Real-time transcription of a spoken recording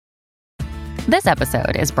This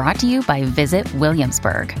episode is brought to you by Visit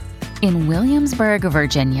Williamsburg. In Williamsburg,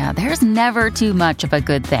 Virginia, there's never too much of a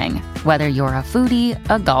good thing. Whether you're a foodie,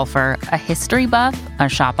 a golfer, a history buff, a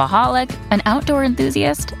shopaholic, an outdoor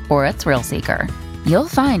enthusiast, or a thrill seeker, you'll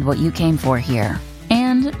find what you came for here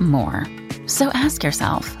and more. So ask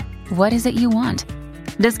yourself, what is it you want?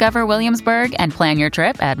 Discover Williamsburg and plan your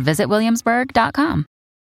trip at visitwilliamsburg.com.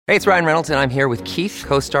 Hey, it's Ryan Reynolds, and I'm here with Keith,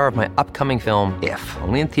 co-star of my upcoming film, If,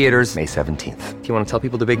 only in theaters May 17th. Do you want to tell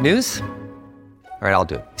people the big news? All right, I'll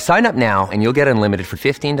do it. Sign up now and you'll get unlimited for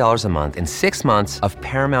 $15 a month and 6 months of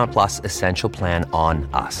Paramount Plus Essential Plan on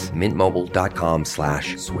us.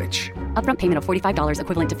 MintMobile.com/switch. Upfront payment of $45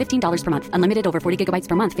 equivalent to $15 per month. Unlimited over 40 gigabytes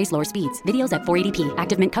per month. Face lower speeds. Videos at 480p.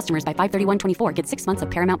 Active Mint customers by 531.24 get 6 months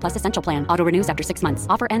of Paramount Plus Essential Plan. Auto renews after 6 months.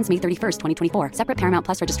 Offer ends May 31st, 2024. Separate Paramount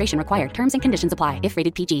Plus registration required. Terms and conditions apply if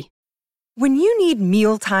rated PG. When you need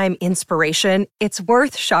mealtime inspiration, it's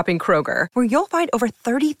worth shopping Kroger, where you'll find over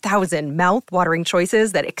 30,000 mouth-watering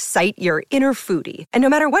choices that excite your inner foodie. And no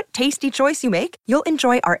matter what tasty choice you make, you'll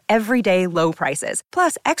enjoy our everyday low prices,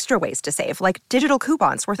 plus extra ways to save, like digital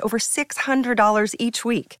coupons worth over $600 each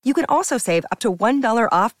week. You can also save up to $1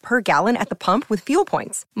 off per gallon at the pump with fuel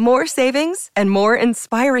points. More savings and more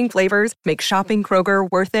inspiring flavors make shopping Kroger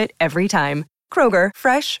worth it every time. Kroger,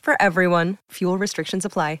 fresh for everyone. Fuel restrictions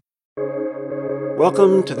apply.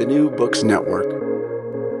 Welcome to the New Books Network.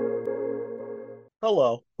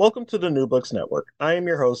 Hello, welcome to the New Books Network. I am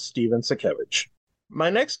your host, Steven Sakevich.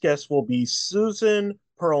 My next guest will be Susan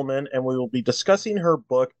Perlman, and we will be discussing her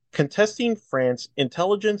book, Contesting France,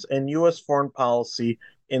 Intelligence and U.S. Foreign Policy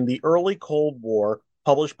in the Early Cold War,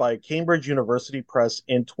 published by Cambridge University Press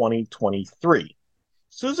in 2023.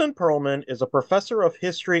 Susan Perlman is a professor of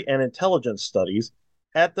history and intelligence studies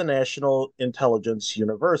at the National Intelligence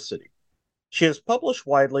University. She has published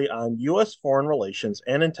widely on U.S. foreign relations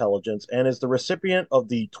and intelligence and is the recipient of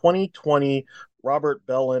the 2020 Robert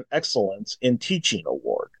Belin Excellence in Teaching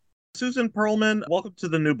Award. Susan Perlman, welcome to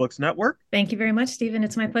the New Books Network. Thank you very much, Stephen.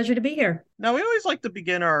 It's my pleasure to be here. Now, we always like to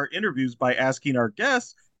begin our interviews by asking our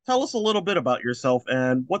guests, tell us a little bit about yourself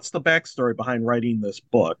and what's the backstory behind writing this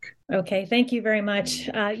book? Okay, thank you very much.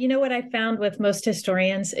 What I found with most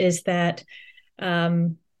historians is that a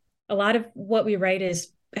lot of what we write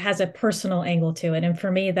has a personal angle to it. And for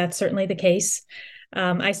me, that's certainly the case.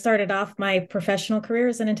 I started off my professional career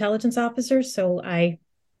as an intelligence officer, so I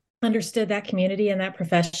understood that community and that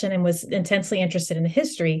profession and was intensely interested in the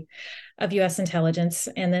history of U.S. intelligence.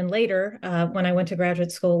 And then later, when I went to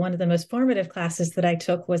graduate school, one of the most formative classes that I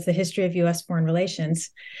took was the history of U.S. foreign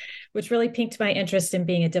relations, which really piqued my interest in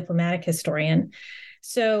being a diplomatic historian.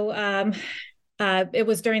 So it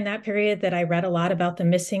was during that period that I read a lot about the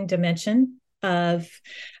missing dimension of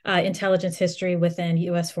intelligence history within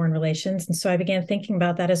U.S. foreign relations. And so I began thinking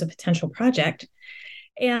about that as a potential project.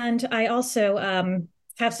 And I also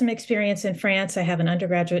have some experience in France. I have an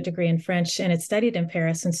undergraduate degree in French and it's studied in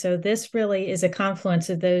Paris. And so this really is a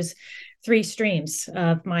confluence of those three streams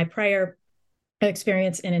of my prior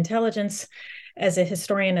experience in intelligence as a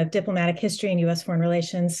historian of diplomatic history and U.S. foreign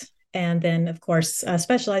relations, and then, of course,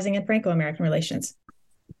 specializing in Franco-American relations.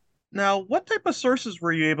 Now, what type of sources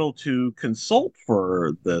were you able to consult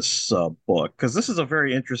for this book? Because this is a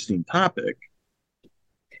very interesting topic.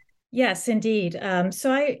 Yes, indeed.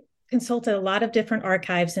 So I consulted a lot of different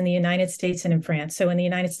archives in the United States and in France. So in the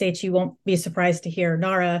United States, you won't be surprised to hear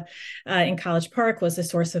NARA in College Park was the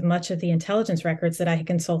source of much of the intelligence records that I had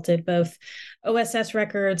consulted, both OSS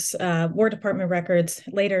records, War Department records,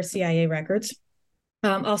 later CIA records.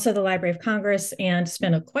 Also the Library of Congress, and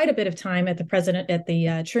spent quite a bit of time at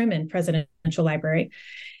the Truman Presidential Library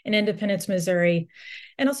in Independence, Missouri,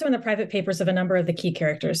 and also in the private papers of a number of the key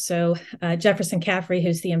characters. So Jefferson Caffrey,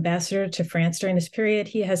 who's the ambassador to France during this period,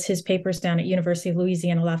 he has his papers down at University of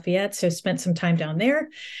Louisiana Lafayette, so spent some time down there.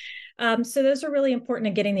 So those are really important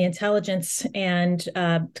in getting the intelligence and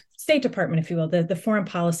State Department, if you will, the foreign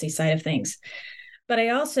policy side of things. But I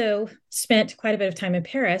also spent quite a bit of time in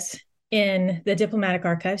Paris in the diplomatic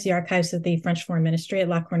archives, the archives of the French Foreign Ministry at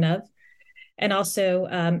La Courneuve, and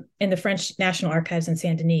also in the French National Archives in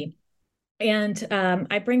Saint-Denis. And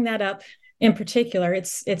I bring that up in particular.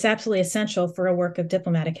 It's absolutely essential for a work of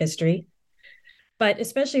diplomatic history, but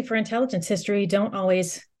especially for intelligence history, you don't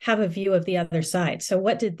always have a view of the other side. So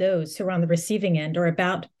what did those who were on the receiving end, or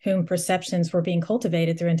about whom perceptions were being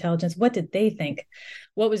cultivated through intelligence, what did they think?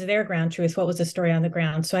 What was their ground truth? What was the story on the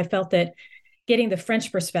ground? So I felt that getting the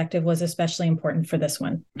French perspective was especially important for this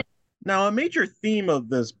one. Now, a major theme of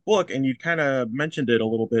this book, and you kind of mentioned it a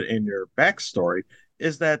little bit in your backstory,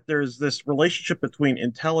 is that there's this relationship between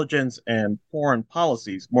intelligence and foreign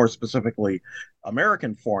policies, more specifically,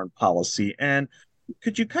 American foreign policy. And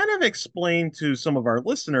could you kind of explain to some of our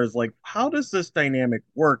listeners, like, how does this dynamic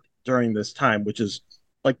work during this time, which is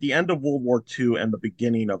like the end of World War II and the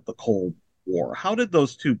beginning of the Cold War? How did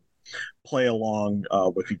those two play along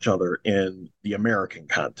with each other in the American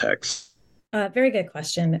context? Very good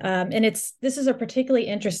question. And this is a particularly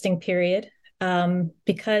interesting period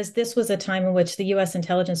because this was a time in which the U.S.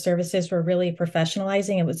 intelligence services were really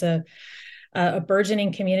professionalizing. It was a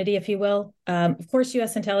burgeoning community, if you will. Of course,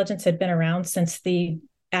 U.S. intelligence had been around since the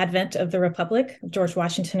advent of the Republic. George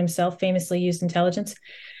Washington himself famously used intelligence.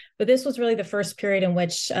 But this was really the first period in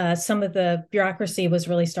which some of the bureaucracy was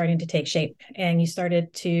really starting to take shape. And you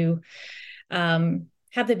started to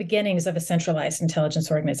have the beginnings of a centralized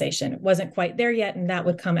intelligence organization. It wasn't quite there yet, and that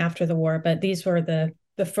would come after the war. But these were the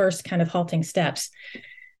first kind of halting steps.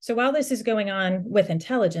 So while this is going on with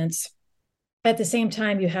intelligence, at the same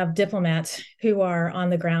time, you have diplomats who are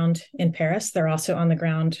on the ground in Paris. They're also on the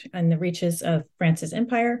ground in the reaches of France's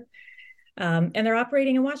empire. And they're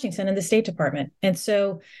operating in Washington in the State Department. And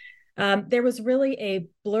so there was really a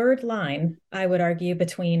blurred line, I would argue,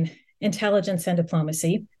 between intelligence and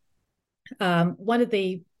diplomacy. One of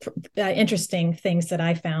the interesting things that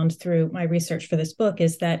I found through my research for this book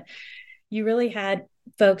is that you really had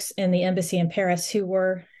folks in the embassy in Paris who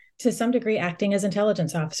were, to some degree, acting as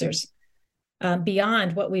intelligence officers.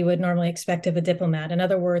 Beyond what we would normally expect of a diplomat. In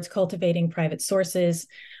other words, cultivating private sources,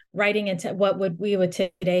 writing into we would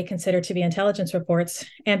today consider to be intelligence reports.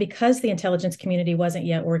 And because the intelligence community wasn't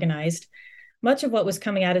yet organized, much of what was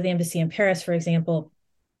coming out of the embassy in Paris, for example,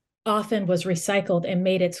 often was recycled and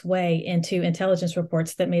made its way into intelligence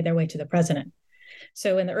reports that made their way to the president.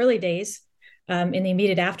 So in the early days, in the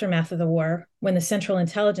immediate aftermath of the war, when the Central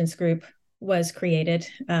Intelligence Group was created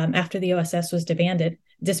after the OSS was disbanded,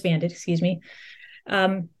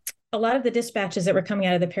 a lot of the dispatches that were coming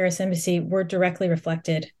out of the Paris embassy were directly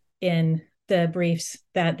reflected in the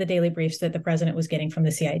daily briefs that the president was getting from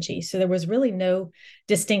the CIG. So there was really no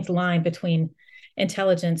distinct line between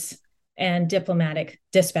intelligence and diplomatic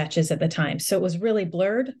dispatches at the time. So it was really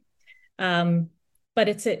blurred. But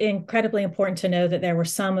it's incredibly important to know that there were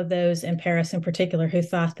some of those in Paris in particular who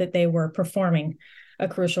thought that they were performing a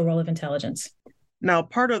crucial role of intelligence. Now,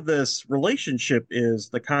 part of this relationship is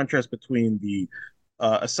the contrast between the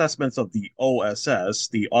assessments of the OSS,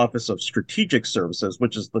 the Office of Strategic Services,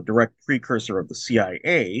 which is the direct precursor of the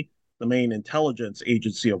CIA, the main intelligence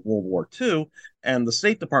agency of World War II, and the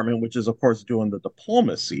State Department, which is, of course, doing the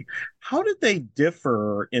diplomacy. How did they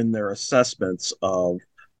differ in their assessments of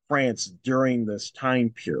France during this time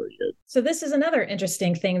period? So this is another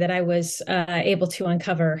interesting thing that I was able to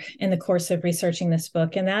uncover in the course of researching this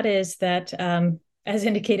book, and that is that, as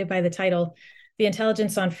indicated by the title, the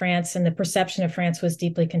intelligence on France and the perception of France was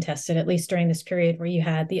deeply contested, at least during this period where you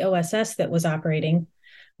had the OSS that was operating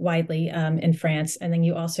widely in France, and then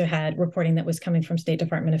you also had reporting that was coming from State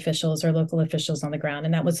Department officials or local officials on the ground,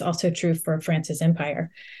 and that was also true for France's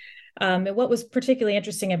empire. And what was particularly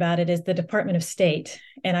interesting about it is the Department of State.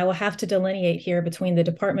 And I will have to delineate here between the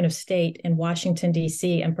Department of State in Washington,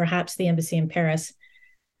 D.C., and perhaps the embassy in Paris,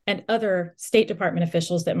 and other State Department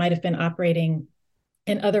officials that might have been operating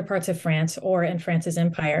in other parts of France or in France's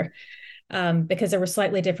empire, because there were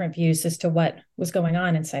slightly different views as to what was going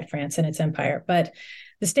on inside France and its empire. But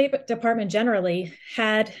the State Department generally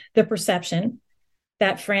had the perception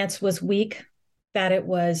that France was weak, that it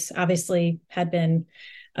was obviously had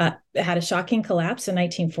a shocking collapse in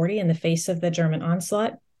 1940 in the face of the German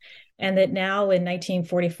onslaught, and that now in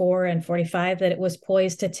 1944 and 45 that it was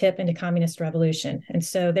poised to tip into communist revolution. And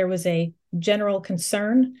so there was a general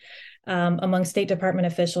concern among State Department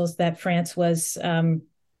officials that France was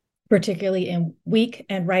particularly weak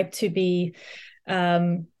and ripe to be,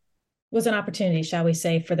 was an opportunity, shall we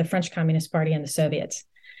say, for the French Communist Party and the Soviets.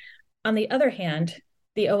 On the other hand,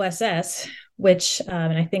 the OSS, which,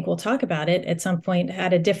 and I think we'll talk about it at some point,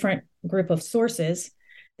 had a different group of sources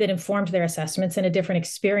that informed their assessments and a different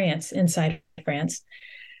experience inside France,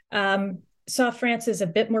 saw France as a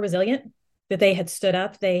bit more resilient, that they had stood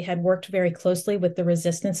up. They had worked very closely with the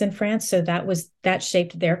resistance in France. So that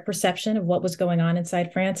shaped their perception of what was going on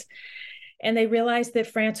inside France. And they realized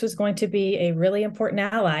that France was going to be a really important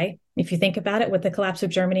ally. If you think about it, with the collapse of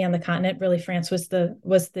Germany on the continent, really France was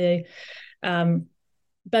the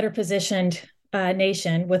better positioned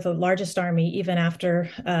nation with the largest army, even after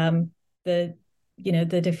the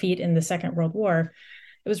defeat in the Second World War.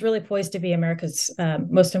 It was really poised to be America's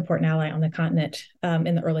most important ally on the continent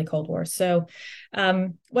in the early Cold War. So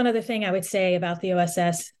one other thing I would say about the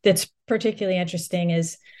OSS that's particularly interesting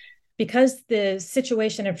is because the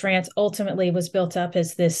situation in France ultimately was built up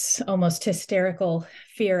as this almost hysterical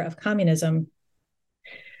fear of communism,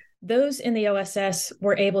 those in the OSS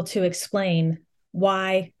were able to explain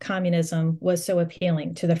why communism was so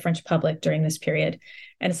appealing to the French public during this period.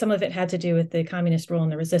 And some of it had to do with the communist rule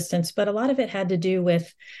and the resistance, but a lot of it had to do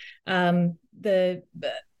with the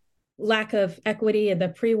lack of equity in the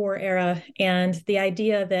pre-war era and the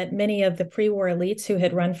idea that many of the pre-war elites who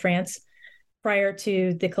had run France prior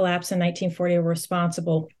to the collapse in 1940 were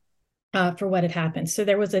responsible for what had happened. So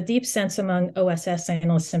there was a deep sense among OSS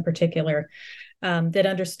analysts in particular that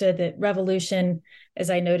understood that revolution,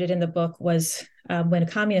 as I noted in the book, was when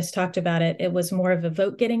communists talked about it, it was more of a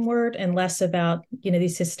vote-getting word and less about,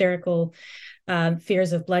 these hysterical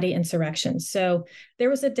fears of bloody insurrection. So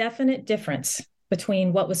there was a definite difference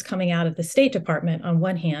between what was coming out of the State Department on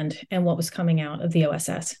one hand and what was coming out of the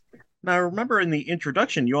OSS. Now, I remember in the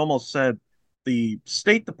introduction, you almost said the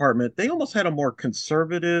State Department, they almost had a more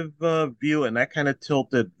conservative view, and that kind of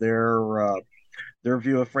tilted their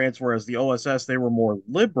view of France, whereas the OSS, they were more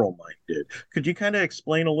liberal-minded. Could you kind of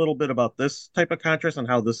explain a little bit about this type of contrast and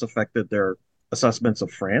how this affected their assessments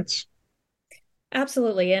of France?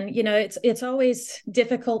 Absolutely. And, it's always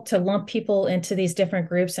difficult to lump people into these different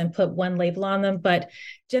groups and put one label on them. But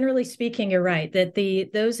generally speaking, you're right that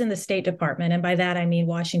those in the State Department, and by that I mean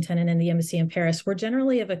Washington and in the embassy in Paris, were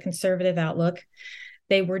generally of a conservative outlook.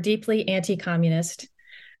 They were deeply anti-communist.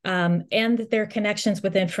 And that their connections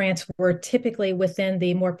within France were typically within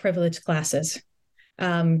the more privileged classes,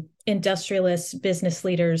 industrialists, business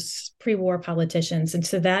leaders, pre-war politicians. And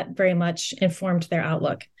so that very much informed their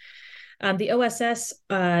outlook. The OSS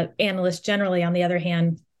analysts generally, on the other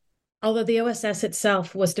hand, although the OSS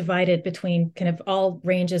itself was divided between kind of all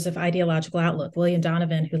ranges of ideological outlook, William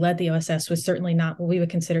Donovan, who led the OSS, was certainly not what we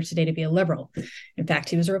would consider today to be a liberal. In fact,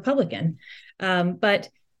 he was a Republican. But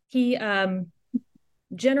he,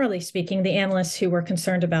 generally speaking, the analysts who were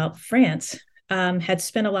concerned about France had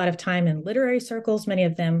spent a lot of time in literary circles. Many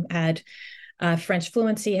of them had French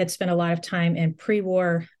fluency, had spent a lot of time in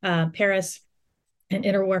pre-war Paris and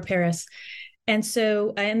interwar Paris. And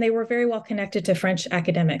they were very well connected to French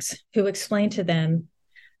academics who explained to them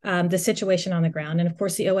the situation on the ground. And of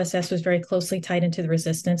course, the OSS was very closely tied into the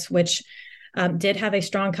resistance, which did have a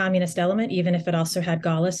strong communist element, even if it also had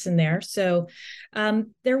Gaullists in there. So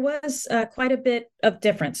there was quite a bit of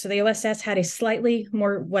difference. So the OSS had a slightly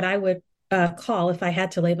more, what I would call, if I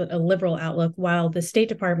had to label it, a liberal outlook, while the State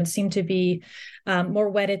Department seemed to be more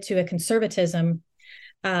wedded to a conservatism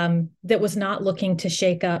that was not looking to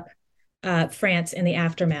shake up France in the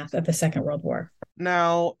aftermath of the Second World War.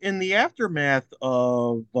 Now, in the aftermath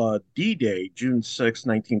of D-Day, June 6,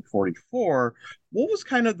 1944, what was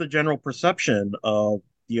kind of the general perception of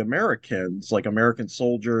the Americans, like American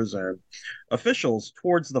soldiers and officials,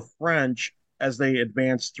 towards the French as they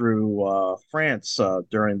advanced through France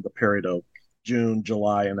during the period of June,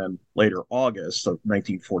 July, and then later August of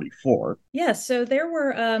 1944? Yes, so there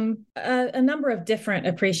were a number of different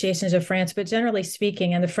appreciations of France, but generally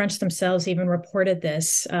speaking, and the French themselves even reported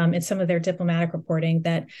this in some of their diplomatic reporting,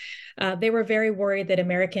 that they were very worried that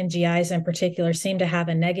American GIs in particular seemed to have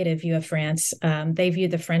a negative view of France. They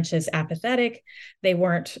viewed the French as apathetic. They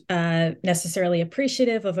weren't necessarily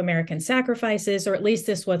appreciative of American sacrifices, or at least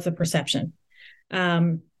this was the perception.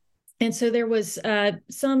 And so there was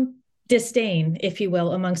some disdain, if you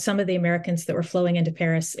will, among some of the Americans that were flowing into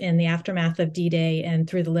Paris in the aftermath of D-Day and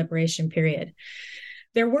through the liberation period.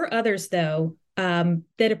 There were others, though,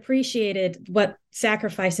 that appreciated what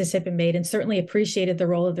sacrifices had been made and certainly appreciated the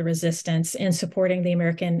role of the resistance in supporting the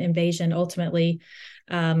American invasion ultimately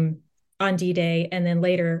on D-Day, and then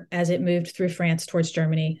later as it moved through France towards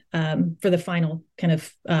Germany for the final kind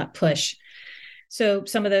of push. So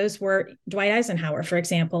some of those were Dwight Eisenhower, for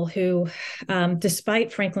example, who,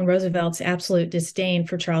 despite Franklin Roosevelt's absolute disdain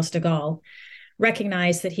for Charles de Gaulle,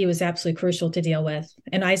 recognized that he was absolutely crucial to deal with.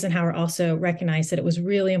 And Eisenhower also recognized that it was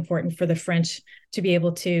really important for the French to be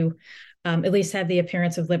able to at least have the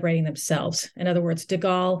appearance of liberating themselves. In other words, de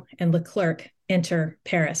Gaulle and Leclerc enter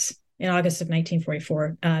Paris in August of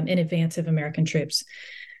 1944 in advance of American troops.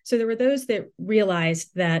 So there were those that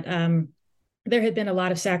realized that there had been a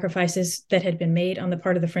lot of sacrifices that had been made on the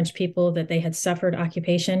part of the French people, that they had suffered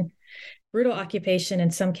occupation, brutal occupation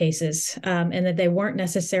in some cases, and that they weren't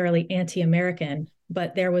necessarily anti-American,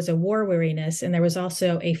 but there was a war weariness, and there was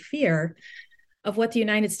also a fear of what the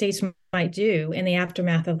United States might do in the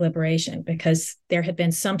aftermath of liberation, because there had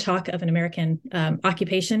been some talk of an American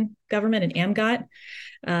occupation government, an AMGOT.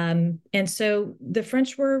 And so the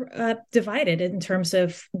French were divided in terms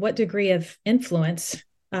of what degree of influence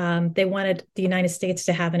they wanted the United States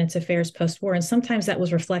to have in its affairs post-war. And sometimes that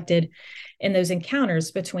was reflected in those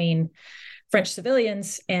encounters between French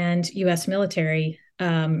civilians and U.S. military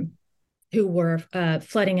who were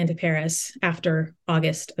flooding into Paris after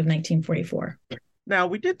August of 1944. Now,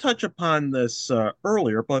 we did touch upon this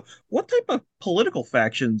earlier, but what type of political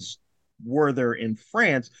factions were there in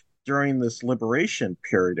France during this liberation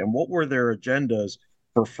period, and what were their agendas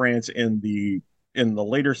for France in the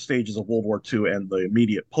later stages of World War II and the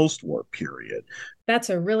immediate post-war period? That's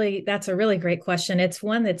a really great question. It's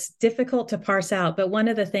one that's difficult to parse out, but one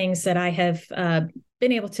of the things that I have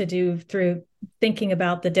been able to do through thinking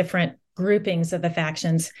about the different groupings of the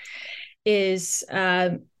factions is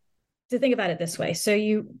to think about it this way.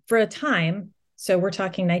 So for a time, so we're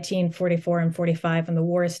talking 1944 and 45, and the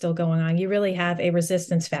war is still going on, you really have a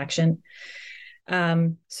resistance faction.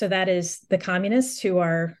 So that is the communists who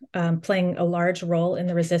are playing a large role in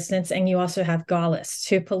the resistance. And you also have Gaullists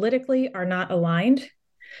who politically are not aligned,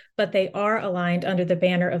 but they are aligned under the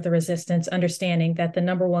banner of the resistance, understanding that the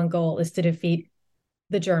number one goal is to defeat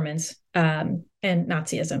the Germans and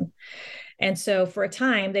Nazism. And so for a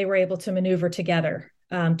time, they were able to maneuver together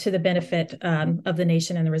to the benefit of the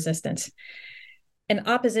nation and the resistance. In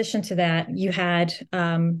opposition to that, you had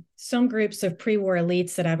some groups of pre-war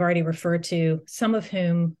elites that I've already referred to, some of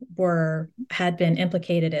whom had been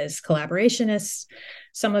implicated as collaborationists,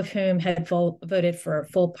 some of whom had voted for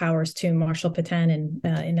full powers to Marshal Pétain in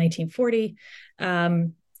 1940,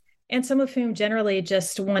 and some of whom generally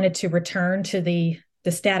just wanted to return to the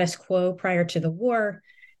status quo prior to the war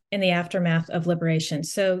in the aftermath of liberation.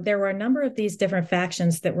 So there were a number of these different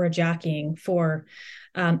factions that were jockeying for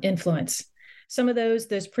influence. Some of those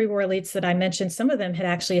pre-war elites that I mentioned, some of them had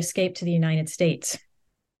actually escaped to the United States.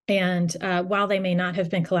 And while they may not have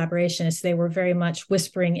been collaborationists, they were very much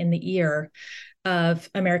whispering in the ear of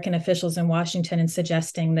American officials in Washington and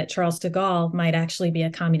suggesting that Charles de Gaulle might actually be a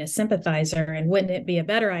communist sympathizer. And wouldn't it be a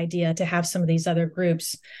better idea to have some of these other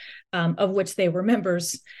groups, of which they were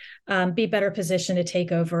members, be better positioned to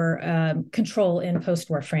take over control in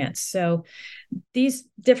post-war France? So these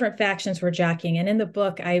different factions were jockeying. And in the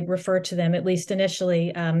book, I refer to them, at least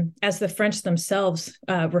initially, as the French themselves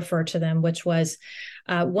refer to them, which was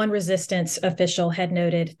one resistance official had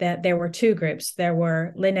noted that there were two groups. There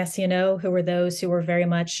were Les Nationaux, who were those who were very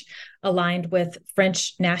much aligned with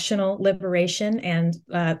French national liberation and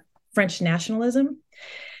French nationalism.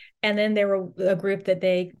 And then there were a group that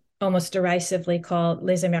they almost derisively called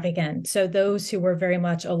Les Américains. So those who were very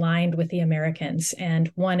much aligned with the Americans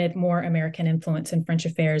and wanted more American influence in French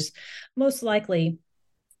affairs, most likely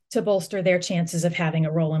to bolster their chances of having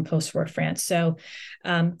a role in post-war France. So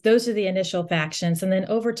those are the initial factions. And then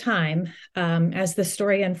over time, as the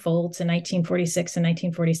story unfolds in 1946 and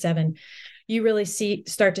 1947, you really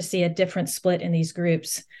start to see a different split in these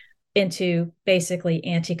groups into basically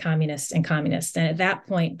anti-communists and communists. And at that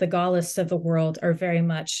point, the Gaullists of the world are very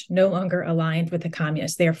much no longer aligned with the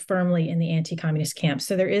communists. They are firmly in the anti-communist camp.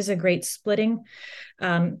 So there is a great splitting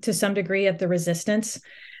to some degree of the resistance,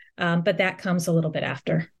 but that comes a little bit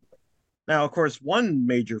after. Now, of course, one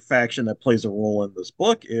major faction that plays a role in this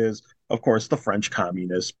book is, of course, the French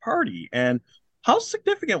Communist Party. And how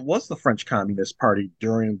significant was the French Communist Party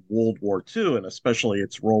during World War II, and especially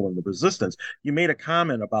its role in the resistance? You made a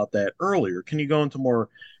comment about that earlier. Can you go into more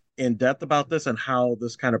in depth about this and how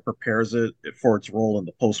this kind of prepares it for its role in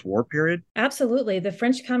the post-war period? Absolutely. The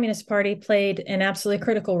French Communist Party played an absolutely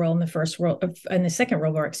critical role in the Second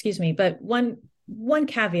World War, But one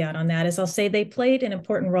caveat on that is I'll say they played an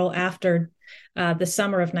important role after the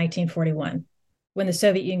summer of 1941, when the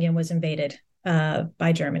Soviet Union was invaded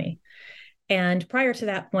by Germany. And prior to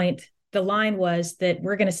that point, the line was that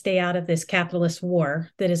we're going to stay out of this capitalist war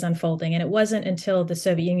that is unfolding. And it wasn't until the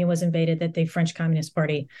Soviet Union was invaded that the French Communist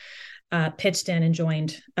Party pitched in and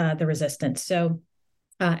joined the resistance. So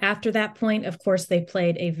after that point, of course, they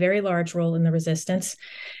played a very large role in the resistance.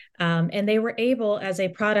 And they were able, as a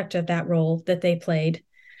product of that role that they played,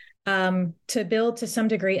 to build to some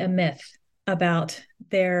degree a myth about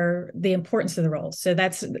the importance of the role. So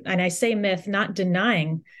and I say myth, not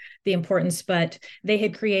denying the importance, but they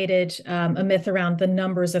had created a myth around the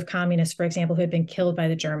numbers of communists, for example, who had been killed by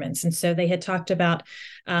the Germans. And so they had talked about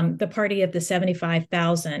the party of the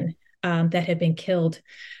 75,000 that had been killed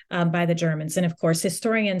by the Germans. And of course,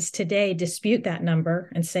 historians today dispute that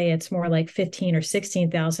number and say it's more like 15 or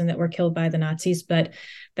 16,000 that were killed by the Nazis, but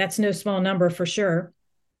that's no small number for sure.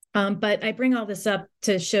 But I bring all this up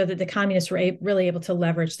to show that the communists were really able to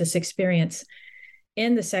leverage this experience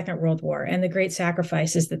in the Second World War and the great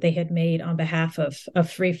sacrifices that they had made on behalf of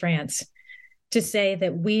free France to say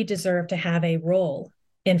that we deserve to have a role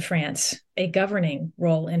in France, a governing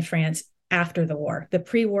role in France after the war. The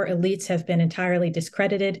pre-war elites have been entirely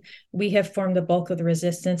discredited. We have formed the bulk of the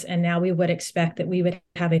resistance, and now we would expect that we would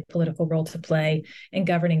have a political role to play in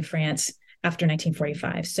governing France after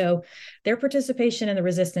 1945. So their participation in the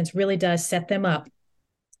resistance really does set them up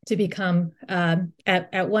to become,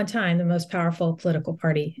 at one time, the most powerful political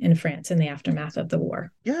party in France in the aftermath of the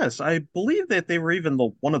war. Yes, I believe that they were even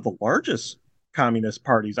one of the largest communist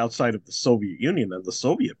parties outside of the Soviet Union and the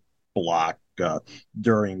Soviet bloc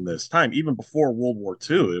during this time. Even before World War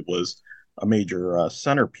II, it was a major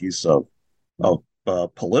centerpiece of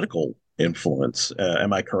political influence.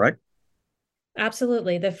 Am I correct?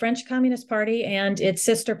 Absolutely. The French Communist Party and its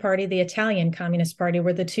sister party, the Italian Communist Party,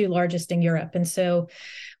 were the two largest in Europe. And so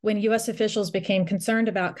when U.S. officials became concerned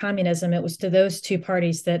about communism, it was to those two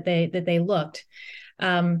parties that they looked.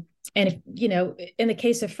 And, in the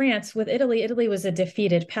case of France, with Italy, Italy was a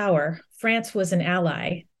defeated power. France was an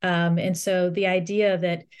ally. And so the idea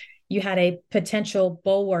that you had a potential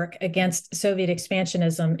bulwark against Soviet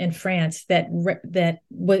expansionism in France that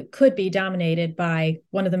could be dominated by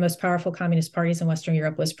one of the most powerful communist parties in Western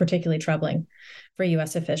Europe was particularly troubling for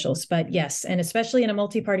U.S. officials. But yes, and especially in a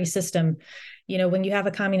multi-party system, when you have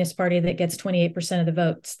a communist party that gets 28% of the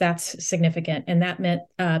votes, that's significant. And that meant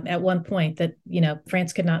at one point that,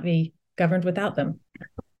 France could not be governed without them.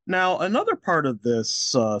 Now, another part of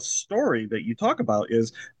this story that you talk about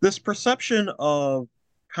is this perception of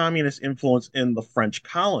communist influence in the French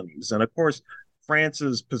colonies. And of course,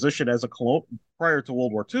 France's position as prior to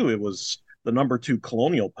World War II, it was the number 2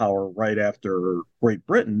 colonial power right after Great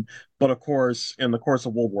Britain. But of course, in the course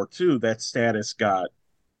of World War II, that status got,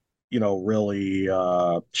 really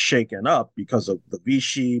shaken up because of the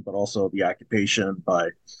Vichy, but also the occupation by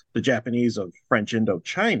the Japanese of French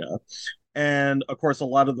Indochina. And of course, a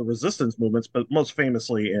lot of the resistance movements, but most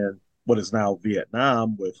famously in what is now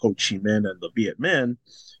Vietnam with Ho Chi Minh and the Viet Minh.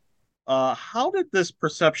 How did this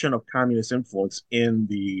perception of communist influence in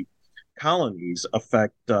the colonies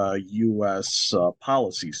affect U.S.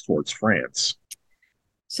 Policies towards France?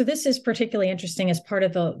 So this is particularly interesting as part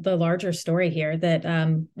of the larger story here, that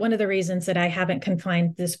one of the reasons that I haven't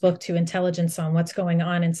confined this book to intelligence on what's going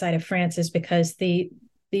on inside of France is because the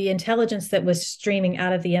intelligence that was streaming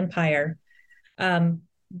out of the empire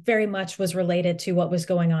very much was related to what was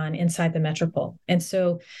going on inside the metropole. And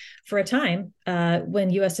so for a time,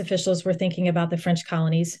 when U.S. officials were thinking about the French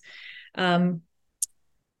colonies,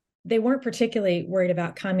 they weren't particularly worried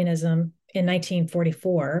about communism in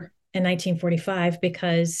 1944 and 1945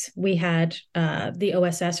 because we had the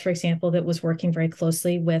OSS, for example, that was working very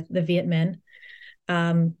closely with the Viet Minh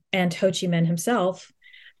and Ho Chi Minh himself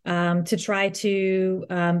to try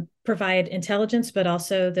to provide intelligence, but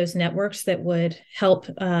also those networks that would help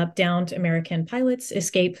downed American pilots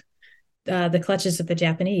escape the clutches of the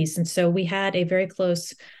Japanese. And so we had a very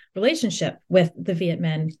close relationship with the Viet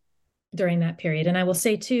Minh during that period. And I will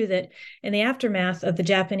say, too, that in the aftermath of the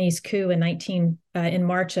Japanese coup in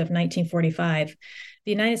March of 1945,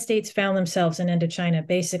 the United States found themselves in Indochina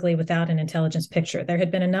basically without an intelligence picture. There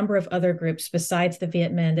had been a number of other groups besides the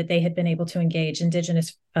Viet Minh that they had been able to engage,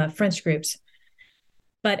 indigenous French groups.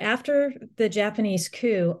 But after the Japanese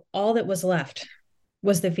coup, all that was left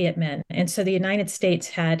was the Viet Minh. And so the United States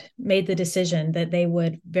had made the decision that they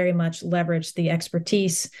would very much leverage the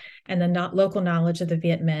expertise and the local knowledge of the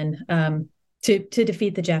Viet Minh to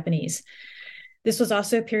defeat the Japanese. This was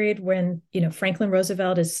also a period when, Franklin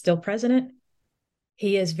Roosevelt is still president.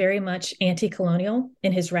 He is very much anti-colonial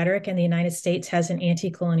in his rhetoric, and the United States has an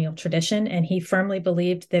anti-colonial tradition. And he firmly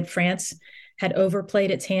believed that France had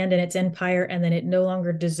overplayed its hand in its empire and that it no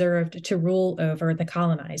longer deserved to rule over the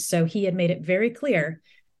colonized. So he had made it very clear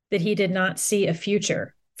that he did not see a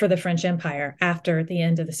future for the French Empire after the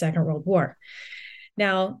end of the Second World War.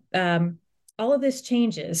 Now, all of this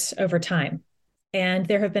changes over time. And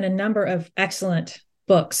there have been a number of excellent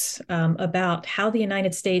books about how the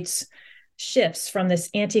United States shifts from this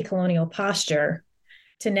anti-colonial posture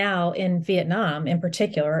to now in Vietnam, in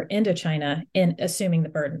particular, Indochina, in assuming the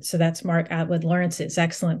burden. So that's Mark Atwood Lawrence's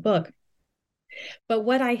excellent book. But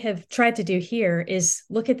what I have tried to do here is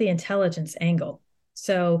look at the intelligence angle.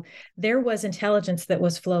 So there was intelligence that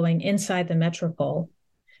was flowing inside the metropole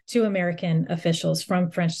to American officials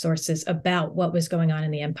from French sources about what was going on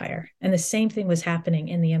in the empire. And the same thing was happening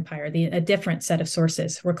in the empire. A different set of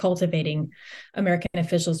sources were cultivating American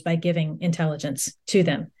officials by giving intelligence to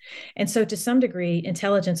them. And so to some degree,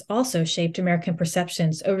 intelligence also shaped American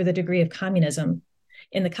perceptions over the degree of communism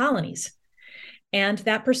in the colonies. And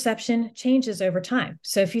that perception changes over time.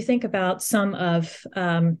 So if you think about some of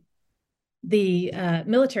the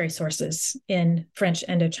military sources in French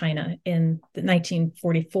Indochina in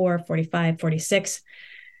 1944, 45, 46.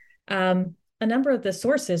 A number of the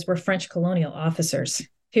sources were French colonial officers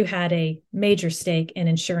who had a major stake in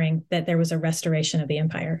ensuring that there was a restoration of the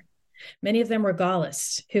empire. Many of them were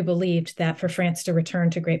Gaullists who believed that for France to return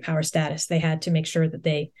to great power status, they had to make sure that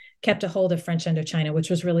they kept a hold of French Indochina, which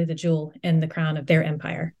was really the jewel in the crown of their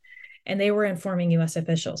empire. And they were informing U.S.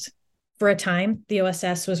 officials. For a time, the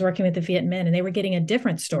OSS was working with the Viet Minh, and they were getting a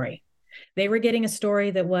different story. They were getting a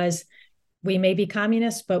story that was, we may be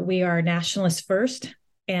communists, but we are nationalists first,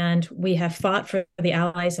 and we have fought for the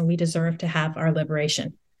Allies, and we deserve to have our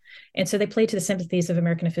liberation. And so they played to the sympathies of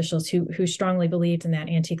American officials who strongly believed in that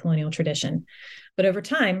anti-colonial tradition. But over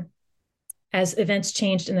time, as events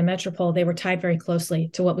changed in the metropole, they were tied very closely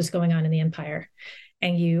to what was going on in the empire.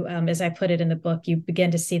 And you, as I put it in the book, you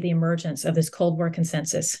begin to see the emergence of this Cold War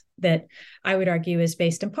consensus that I would argue is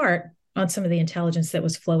based in part on some of the intelligence that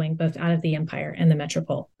was flowing both out of the empire and the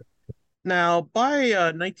metropole. Now, by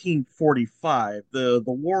 1945, the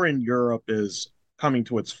war in Europe is coming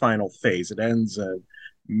to its final phase. It ends in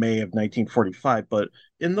May of 1945. But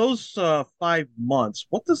in those 5 months,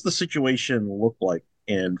 what does the situation look like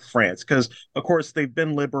in France? Because, of course, they've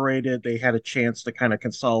been liberated. They had a chance to kind of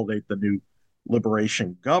consolidate the new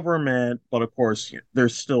liberation government. But, of course,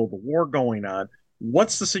 there's still the war going on.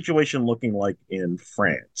 What's the situation looking like in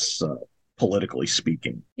France, politically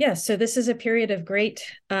speaking? Yes, so this is a period of great,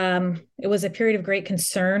 it was a period of great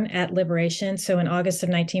concern at liberation. So in August of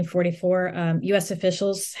 1944, U.S.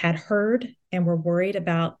 officials had heard and were worried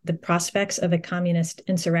about the prospects of a communist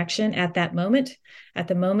insurrection at that moment, at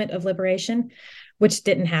the moment of liberation, which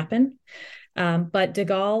didn't happen. But de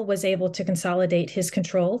Gaulle was able to consolidate his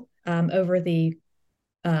control over the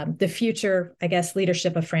future, I guess,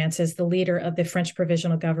 leadership of France as the leader of the French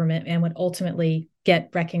provisional government and would ultimately get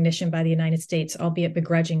recognition by the United States, albeit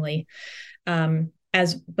begrudgingly,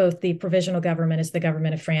 as both the provisional government as the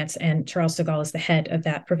government of France and Charles de Gaulle is the head of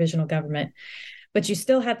that provisional government. But you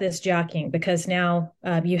still have this jockeying because now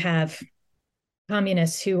you have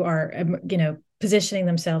communists who are, positioning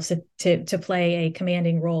themselves to play a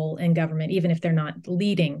commanding role in government, even if they're not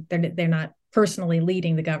leading, they're not personally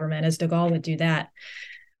leading the government as de Gaulle would do that.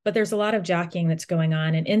 But there's a lot of jockeying that's going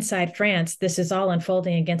on. And inside France, this is all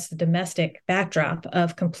unfolding against the domestic backdrop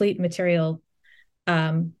of complete material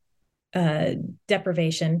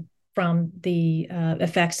deprivation from the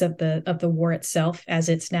effects of the war itself, as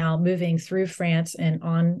it's now moving through France and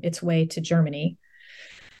on its way to Germany.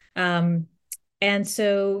 And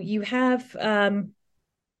so you have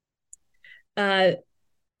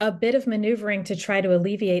a bit of maneuvering to try to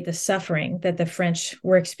alleviate the suffering that the French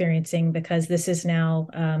were experiencing, because this is now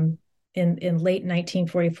in late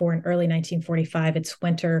 1944 and early 1945. It's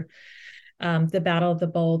winter. The Battle of the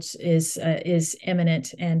Bulge is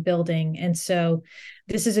imminent and building. And so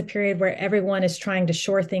this is a period where everyone is trying to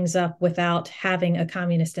shore things up without having a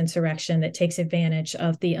communist insurrection that takes advantage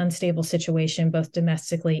of the unstable situation, both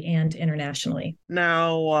domestically and internationally.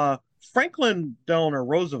 Now, Franklin Delano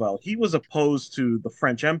Roosevelt, he was opposed to the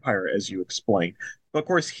French Empire, as you explained. But of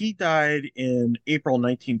course, he died in April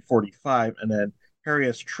 1945, and then Harry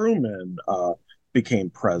S. Truman became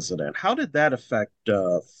president. How did that affect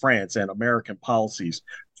France and American policies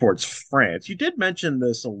towards France? You did mention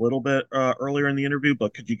this a little bit earlier in the interview,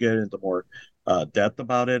 but could you get into more depth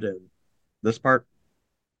about it in this part?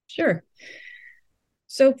 Sure.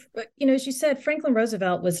 So, as you said, Franklin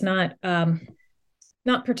Roosevelt was not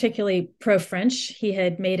particularly pro-French. He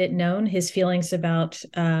had made it known his feelings about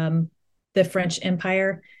the French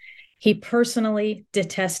Empire. He personally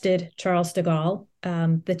detested Charles de Gaulle.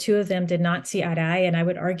 The two of them did not see eye to eye, and I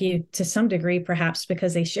would argue to some degree, perhaps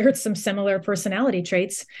because they shared some similar personality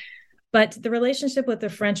traits. But the relationship with the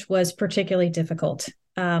French was particularly difficult.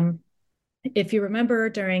 If you remember,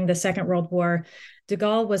 during the Second World War, de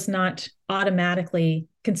Gaulle was not automatically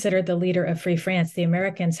considered the leader of Free France. The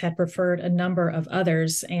Americans had preferred a number of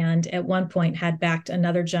others, and at one point had backed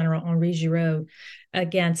another general, Henri Giraud,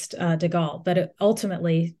 against de Gaulle. But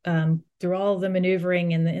ultimately, through all the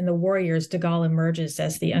maneuvering in the warriors, de Gaulle emerges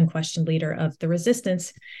as the unquestioned leader of the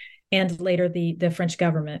resistance and later the French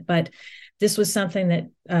government. But this was something that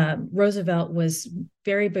Roosevelt was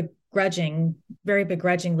very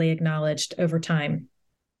begrudgingly acknowledged over time.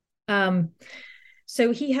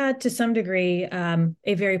 So he had, to some degree,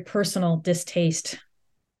 a very personal distaste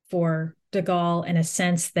for de Gaulle, in a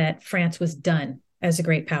sense that France was done as a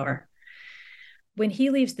great power. When he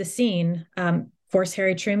leaves the scene, of course,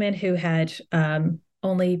 Harry Truman, who had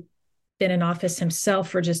only been in office himself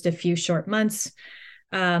for just a few short months,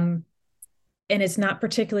 and is not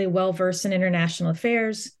particularly well-versed in international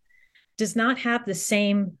affairs, does not have the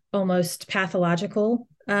same almost pathological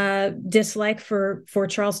dislike for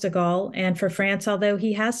Charles de Gaulle and for France, although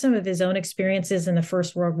he has some of his own experiences in the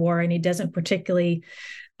First World War, and he doesn't particularly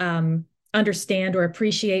understand or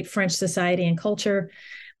appreciate French society and culture.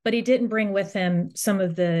 But he didn't bring with him some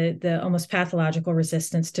of the almost pathological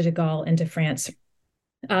resistance to de Gaulle and to France.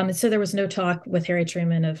 And so there was no talk with Harry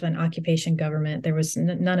Truman of an occupation government. There was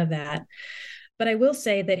none of that. But I will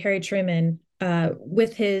say that Harry Truman,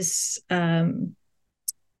 with his turn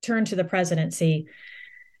to the presidency,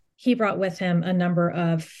 he brought with him a number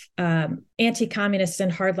of anti-communists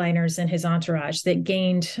and hardliners in his entourage that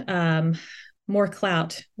gained more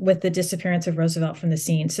clout with the disappearance of Roosevelt from the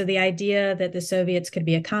scene. So the idea that the Soviets could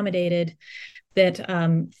be accommodated, that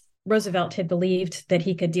Roosevelt had believed that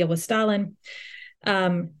he could deal with Stalin.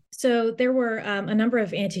 So there were a number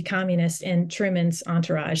of anti-communists in Truman's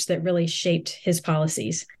entourage that really shaped his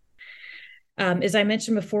policies. As I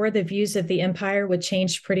mentioned before, the views of the empire would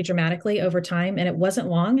change pretty dramatically over time, and it wasn't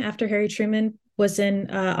long after Harry Truman was in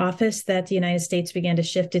office that the United States began to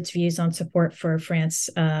shift its views on support for France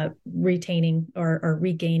retaining or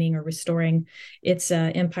regaining or restoring its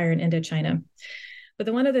empire in Indochina. But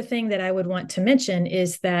the one other thing that I would want to mention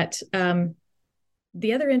is that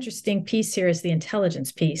the other interesting piece here is the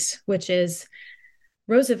intelligence piece, which is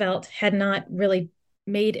Roosevelt had not really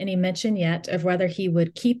made any mention yet of whether he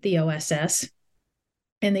would keep the OSS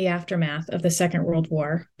in the aftermath of the Second World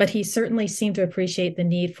War, but he certainly seemed to appreciate the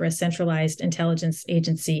need for a centralized intelligence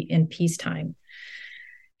agency in peacetime.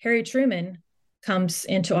 Harry Truman comes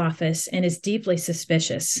into office and is deeply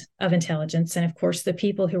suspicious of intelligence. And of course, the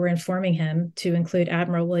people who were informing him, to include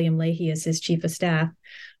Admiral William Leahy as his chief of staff,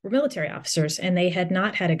 were military officers, and they had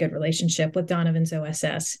not had a good relationship with Donovan's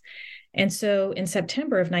OSS. And so in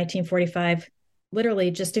September of 1945,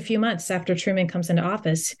 literally just a few months after Truman comes into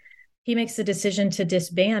office, he makes the decision to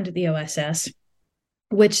disband the OSS,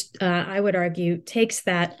 which I would argue takes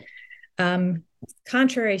that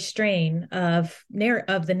contrary strain of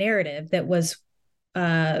the narrative that was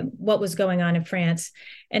what was going on in France.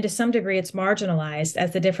 And to some degree, it's marginalized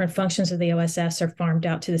as the different functions of the OSS are farmed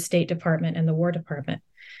out to the State Department and the War Department.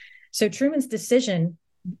 So Truman's decision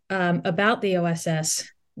about the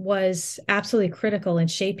OSS was absolutely critical in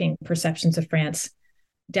shaping perceptions of France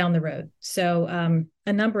down the road. So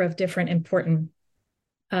a number of different important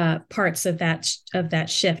parts of that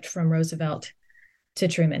shift from Roosevelt to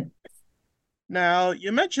Truman. Now,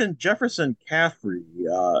 you mentioned Jefferson Caffrey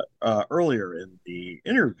earlier in the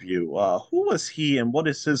interview. Who was he, and what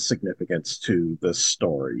is his significance to this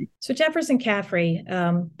story? So Jefferson Caffrey,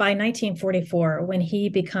 by 1944, when he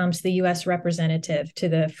becomes the U.S. representative to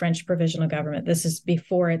the French Provisional Government, this is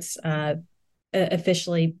before it's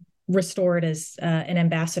officially restored as an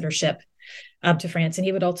ambassadorship to France, and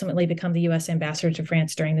he would ultimately become the U.S. ambassador to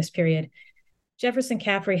France during this period. Jefferson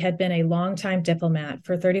Caffrey had been a longtime diplomat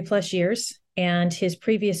for 30 plus years, and his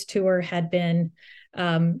previous tour had been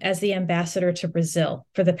as the ambassador to Brazil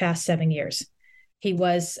for the past 7 years. He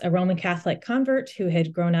was a Roman Catholic convert who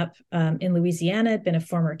had grown up in Louisiana, had been a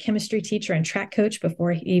former chemistry teacher and track coach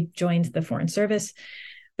before he joined the Foreign Service.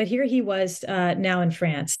 But here he was now in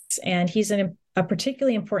France, and he's a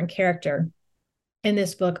particularly important character in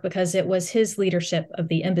this book because it was his leadership of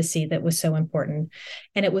the embassy that was so important.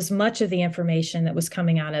 And it was much of the information that was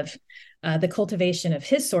coming out of the cultivation of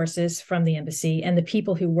his sources from the embassy and the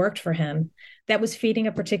people who worked for him that was feeding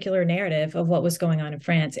a particular narrative of what was going on in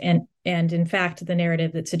France. And in fact, the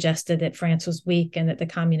narrative that suggested that France was weak and that the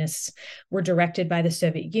communists were directed by the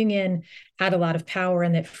Soviet Union, had a lot of power,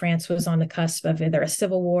 and that France was on the cusp of either a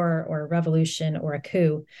civil war or a revolution or a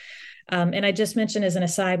coup. And I just mentioned as an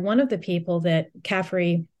aside, one of the people that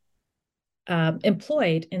Caffrey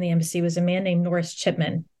employed in the embassy was a man named Norris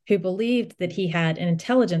Chipman, who believed that he had an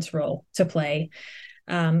intelligence role to play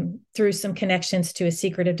through some connections to a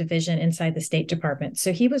secretive division inside the State Department.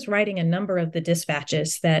 So he was writing a number of the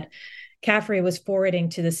dispatches that Caffrey was forwarding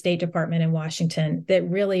to the State Department in Washington that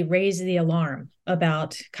really raised the alarm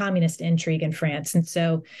about communist intrigue in France. And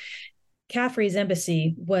so Caffrey's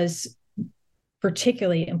embassy was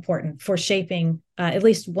particularly important for shaping at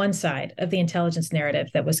least one side of the intelligence narrative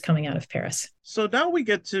that was coming out of Paris. So now we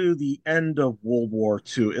get to the end of World War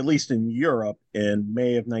II, at least in Europe, in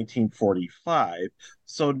May of 1945.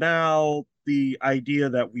 So now the idea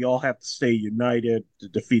that we all have to stay united to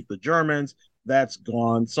defeat the Germans, that's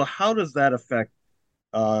gone. So how does that affect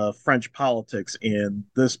French politics in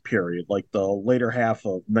this period, like the later half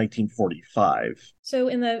of 1945? So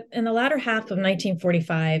in the latter half of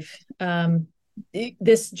 1945,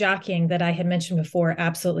 this jockeying that I had mentioned before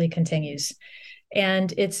absolutely continues.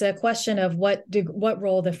 And it's a question of what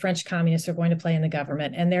role the French communists are going to play in the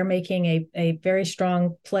government. And they're making a very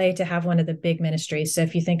strong play to have one of the big ministries. So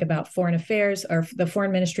if you think about foreign affairs, or the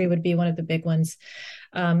foreign ministry would be one of the big ones.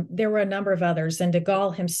 There were a number of others, and de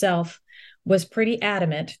Gaulle himself was pretty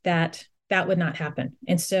adamant that that would not happen.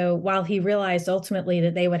 And so while he realized ultimately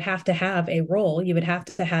that they would have to have a role, you would have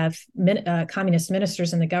to have communist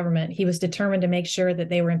ministers in the government, he was determined to make sure that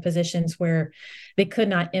they were in positions where they could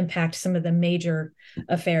not impact some of the major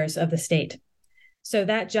affairs of the state. So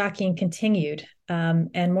that jockeying continued.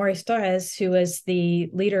 And Maurice Thorez, who was the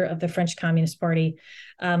leader of the French Communist Party,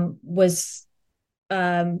 was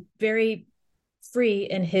very free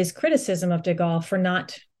in his criticism of de Gaulle for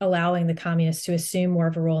not allowing the communists to assume more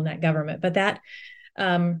of a role in that government. But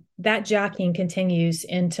that jockeying continues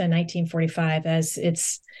into 1945, as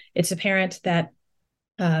it's apparent that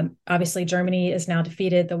obviously Germany is now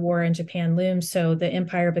defeated. The war in Japan looms, so the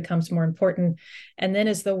empire becomes more important. And then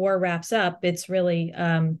as the war wraps up, it's really,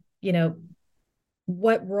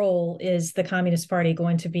 what role is the Communist Party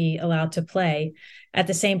going to be allowed to play at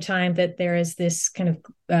the same time that there is this kind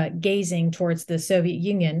of gazing towards the Soviet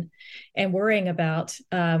Union and worrying about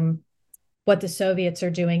what the Soviets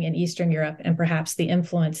are doing in Eastern Europe, and perhaps the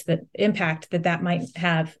impact that might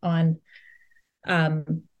have on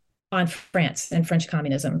France and French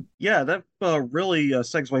communism. Yeah, that really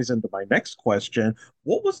segues into my next question.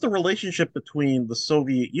 What was the relationship between the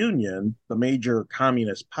Soviet Union, the major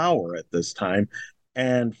communist power at this time,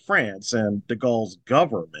 and France and de Gaulle's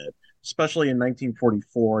government, especially in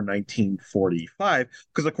 1944, 1945?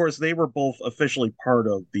 Because, of course, they were both officially part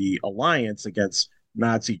of the alliance against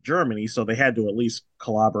Nazi Germany, so they had to at least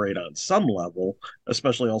collaborate on some level,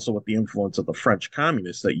 especially also with the influence of the French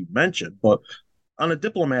communists that you mentioned. But on a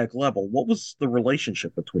diplomatic level, what was the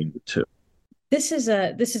relationship between the two? This is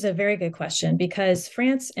a very good question, because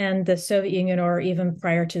France and the Soviet Union, or even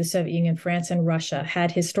prior to the Soviet Union, France and Russia had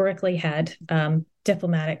historically had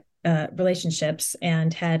diplomatic relationships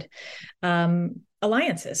and had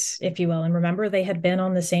alliances, if you will. And remember, they had been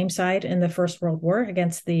on the same side in the First World War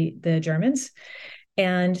against the Germans.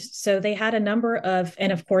 And so they had a number of,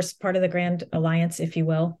 and of course, part of the Grand Alliance, if you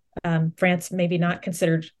will. France maybe not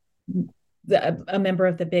considered a member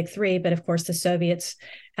of the Big Three, but of course the Soviets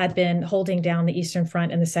had been holding down the Eastern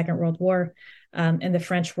Front in the Second World War, and the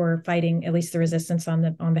French were fighting at least the resistance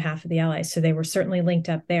on behalf of the Allies. So they were certainly linked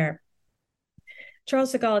up there.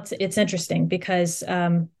 Charles de Gaulle, it's interesting because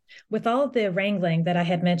with all of the wrangling that I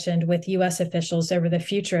had mentioned with U.S. officials over the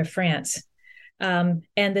future of France, and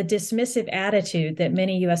the dismissive attitude that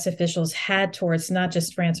many U.S. officials had towards not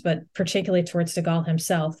just France, but particularly towards de Gaulle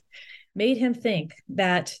himself, made him think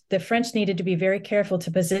that the French needed to be very careful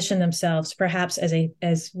to position themselves perhaps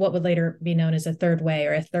as what would later be known as a third way,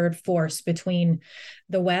 or a third force between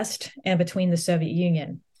the West and between the Soviet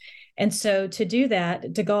Union. And so to do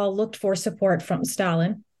that, de Gaulle looked for support from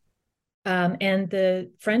Stalin, and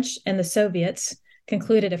the French and the Soviets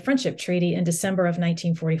concluded a friendship treaty in December of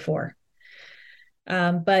 1944.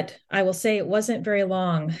 But I will say it wasn't very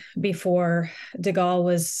long before de Gaulle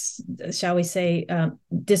was, shall we say,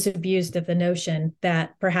 disabused of the notion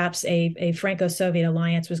that perhaps a Franco-Soviet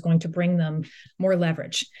alliance was going to bring them more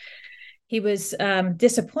leverage. He was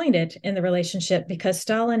disappointed in the relationship because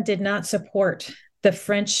Stalin did not support the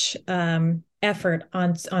French effort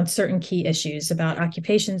on certain key issues about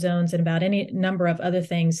occupation zones and about any number of other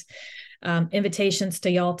things, invitations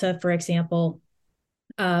to Yalta, for example,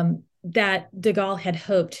 that de Gaulle had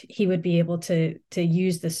hoped he would be able to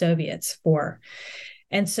use the Soviets for.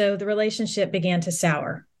 And so the relationship began to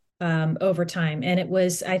sour over time. And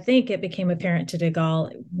I think it became apparent to de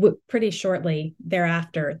Gaulle pretty shortly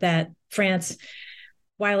thereafter that France,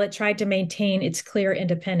 while it tried to maintain its clear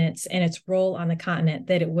independence and its role on the continent,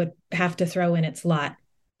 that it would have to throw in its lot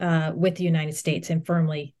with the United States and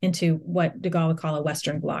firmly into what de Gaulle would call a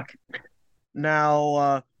Western bloc.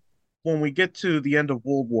 Now, when we get to the end of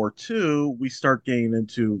World War II, we start getting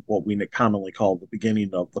into what we commonly call the beginning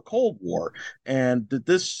of the Cold War. And did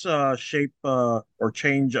this shape or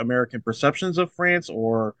change American perceptions of France?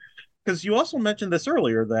 Or because you also mentioned this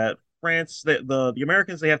earlier, that France, the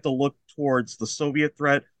Americans, they have to look towards the Soviet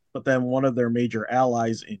threat, but then one of their major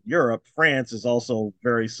allies in Europe, France, is also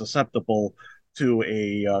very susceptible to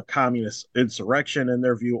a communist insurrection in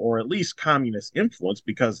their view, or at least communist influence,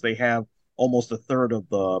 because they have almost a third of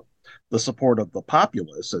the support of the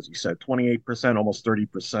populace, as you said, 28%, almost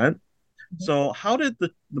 30%. So how did the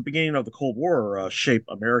beginning of the Cold War shape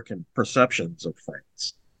American perceptions of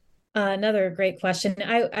France? Another great question.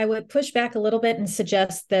 I would push back a little bit and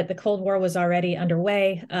suggest that the Cold War was already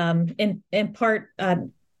underway, in part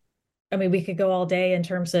I mean, we could go all day in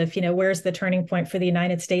terms of, where's the turning point for the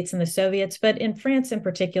United States and the Soviets, but in France in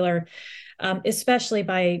particular, especially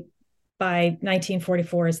by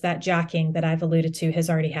 1944, is that jockeying that I've alluded to has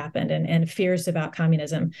already happened, and fears about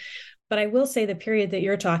communism. But I will say the period that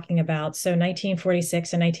you're talking about, so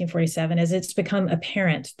 1946 and 1947, as it's become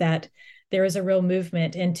apparent that there is a real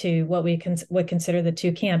movement into what we would consider the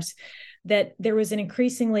two camps, that there was an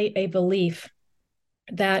increasingly a belief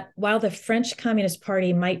that while the French Communist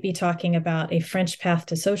Party might be talking about a French path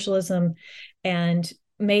to socialism and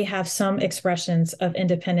may have some expressions of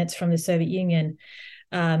independence from the Soviet Union,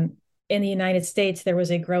 in the United States, there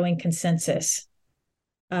was a growing consensus,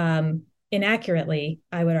 inaccurately,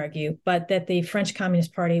 I would argue, but that the French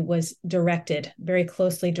Communist Party was directed, very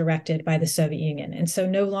closely directed by the Soviet Union. And so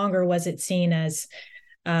no longer was it seen as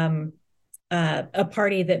a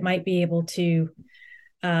party that might be able to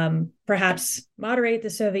perhaps moderate the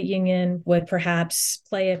Soviet Union, would perhaps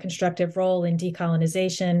play a constructive role in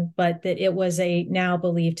decolonization, but that it was now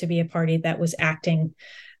believed to be a party that was acting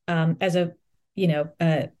as a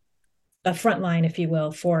front line, if you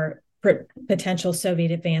will, for potential Soviet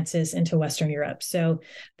advances into Western Europe. So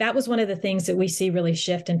that was one of the things that we see really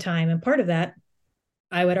shift in time. And part of that,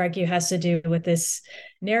 I would argue, has to do with this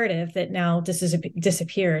narrative that now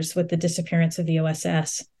disappears with the disappearance of the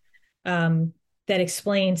OSS. That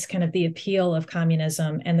explains kind of the appeal of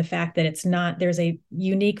communism and the fact that there's a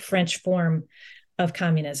unique French form of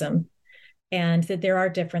communism, and that there are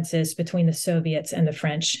differences between the Soviets and the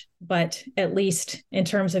French. But at least in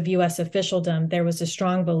terms of U.S. officialdom, there was a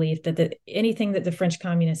strong belief that anything that the French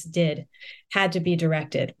communists did had to be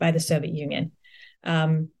directed by the Soviet Union.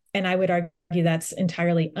 And I would argue that's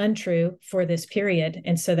entirely untrue for this period.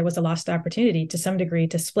 And so there was a lost opportunity to some degree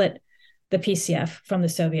to split the PCF from the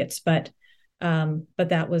Soviets. But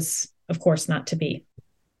that was, of course, not to be.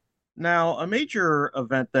 Now, a major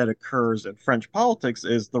event that occurs in French politics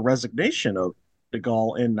is the resignation of de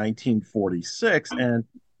Gaulle in 1946. And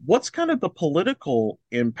what's kind of the political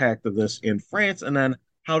impact of this in France? And then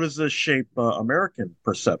how does this shape American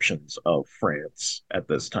perceptions of France at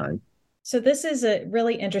this time? So this is a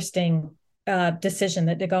really interesting decision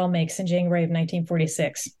that de Gaulle makes in January of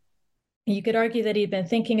 1946. You could argue that he'd been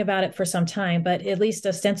thinking about it for some time, but at least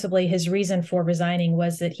ostensibly his reason for resigning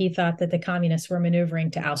was that he thought that the communists were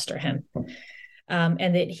maneuvering to ouster him,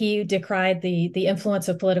 and that he decried the influence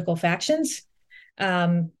of political factions,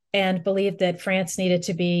 and believed that France needed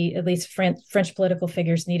to be, at least French political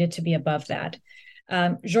figures needed to be above that.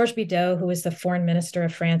 Georges Bidault, who was the foreign minister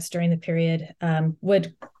of France during the period,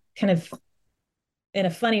 would kind of, in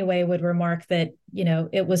a funny way, would remark that,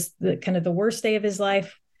 it was the worst day of his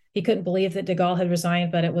life. He couldn't believe that de Gaulle had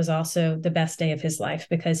resigned, but it was also the best day of his life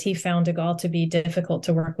because he found de Gaulle to be difficult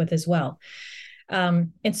to work with as well.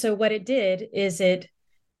 And so what it did is it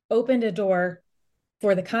opened a door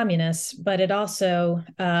for the communists, but it also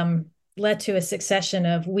led to a succession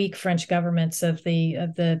of weak French governments of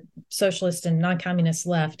the socialist and non-communist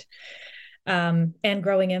left, and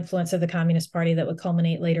growing influence of the Communist Party that would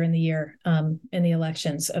culminate later in the year in the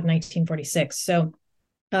elections of 1946. So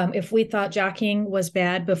if we thought jockeying was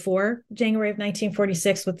bad before January of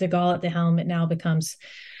 1946 with de Gaulle at the helm, it now becomes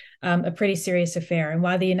a pretty serious affair. And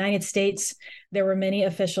while the United States, there were many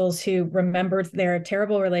officials who remembered their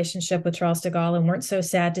terrible relationship with Charles de Gaulle and weren't so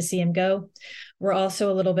sad to see him go, we're also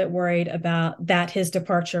a little bit worried about that his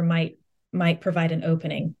departure might provide an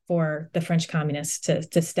opening for the French communists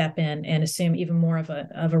to step in and assume even more of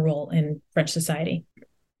a role in French society.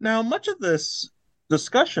 Now, much of this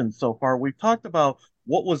discussion so far, we've talked about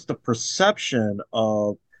what was the perception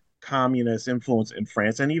of communist influence in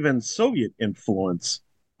France and even Soviet influence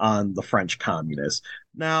on the French communists.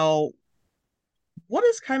 Now, what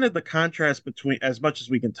is kind of the contrast between, as much as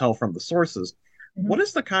we can tell from the sources, what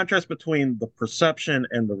is the contrast between the perception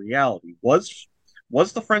and the reality? Was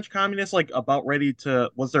the French communists about ready to,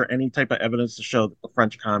 was there any type of evidence to show that the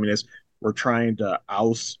French communists were trying to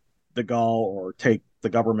oust de Gaulle or take the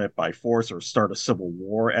government by force or start a civil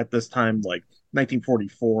war at this time, like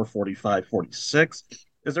 1944, 45, 46?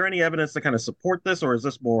 Is there any evidence to kind of support this, or is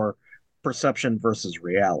this more perception versus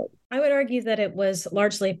reality? I would argue that it was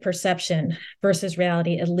largely perception versus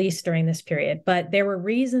reality, at least during this period. But there were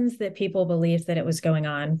reasons that people believed that it was going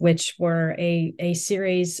on, which were a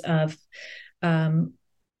series of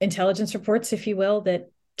intelligence reports, if you will, that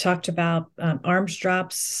talked about arms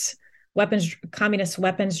drops, communist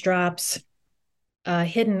weapons drops,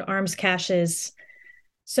 hidden arms caches,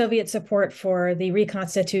 Soviet support for the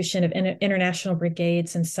reconstitution of international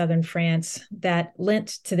brigades in southern France that lent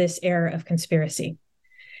to this era of conspiracy.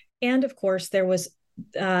 And of course, there was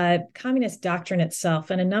communist doctrine itself,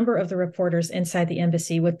 and a number of the reporters inside the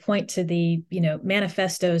embassy would point to the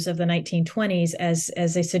manifestos of the 1920s as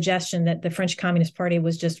a suggestion that the French Communist Party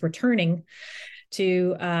was just returning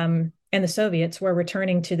to, and the Soviets were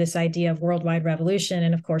returning to this idea of worldwide revolution.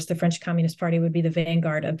 And of course, the French Communist Party would be the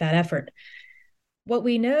vanguard of that effort. What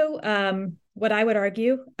we know, what I would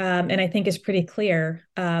argue, and I think is pretty clear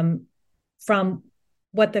from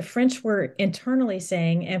what the French were internally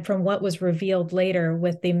saying and from what was revealed later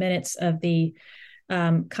with the minutes of the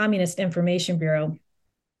Communist Information Bureau,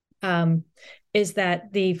 is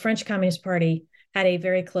that the French Communist Party had a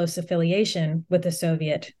very close affiliation with the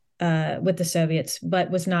Soviets,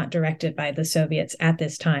 but was not directed by the Soviets at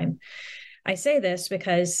this time. I say this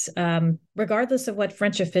because regardless of what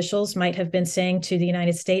French officials might have been saying to the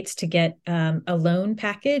United States to get a loan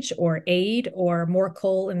package or aid or more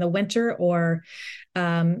coal in the winter, or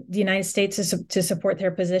the United States to support their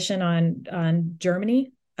position on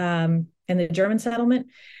Germany and the German settlement,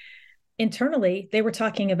 internally, they were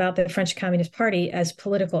talking about the French Communist Party as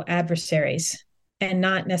political adversaries and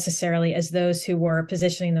not necessarily as those who were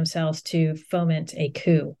positioning themselves to foment a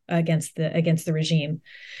coup against the regime.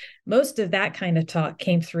 Most of that kind of talk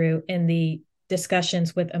came through in the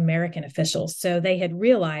discussions with American officials. So they had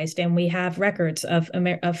realized, and we have records of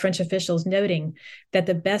French officials noting that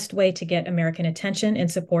the best way to get American attention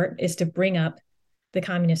and support is to bring up the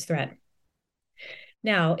communist threat.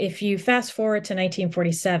 Now, if you fast forward to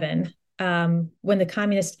 1947, when the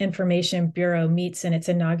Communist Information Bureau meets in its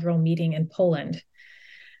inaugural meeting in Poland,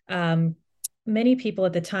 many people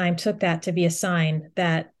at the time took that to be a sign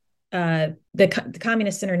that the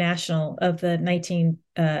Communist International of the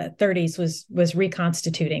 1930s was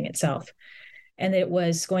reconstituting itself, and it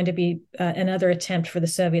was going to be another attempt for the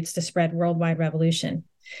Soviets to spread worldwide revolution.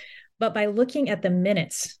 But by looking at the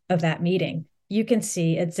minutes of that meeting, you can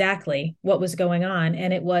see exactly what was going on.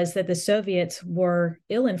 And it was that the Soviets were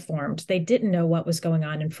ill-informed. They didn't know what was going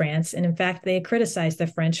on in France. And in fact, they criticized the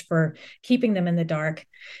French for keeping them in the dark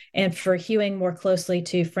and for hewing more closely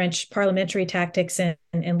to French parliamentary tactics and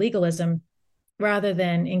legalism rather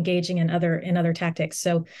than engaging in other tactics.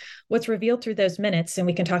 So what's revealed through those minutes, and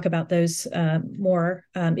we can talk about those more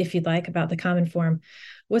if you'd like, about the Common Forum,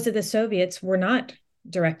 was that the Soviets were not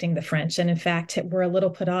directing the French, and in fact were a little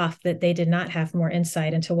put off that they did not have more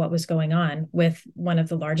insight into what was going on with one of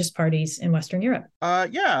the largest parties in Western Europe. What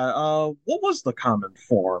was the Common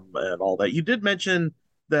Forum and all that? You did mention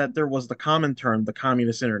that there was the common term, the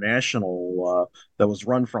Communist International, that was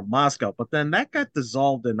run from Moscow, but then that got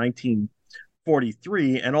dissolved in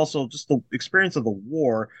 1943, and also just the experience of the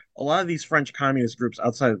war. A lot of these French communist groups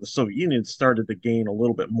outside of the Soviet Union started to gain a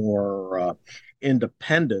little bit more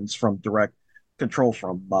independence from direct control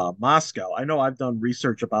from Moscow. I know I've done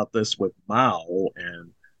research about this with Mao and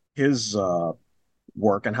his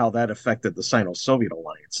work and how that affected the Sino-Soviet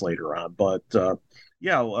alliance later on. But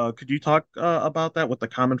could you talk about that with the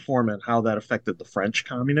Common Forum and how that affected the French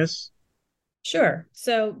communists? Sure.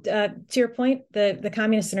 So to your point, the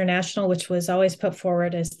Communist International, which was always put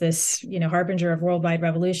forward as this, harbinger of worldwide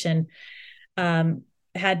revolution,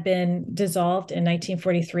 had been dissolved in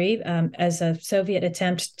 1943 as a Soviet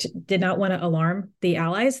attempt did not want to alarm the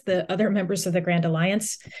Allies, the other members of the Grand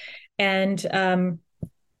Alliance. And when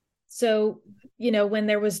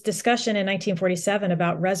there was discussion in 1947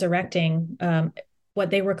 about resurrecting what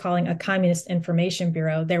they were calling a Communist Information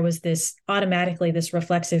Bureau, there was this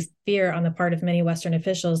reflexive fear on the part of many Western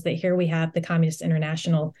officials that here we have the Communist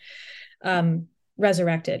International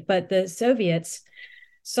resurrected. But the Soviets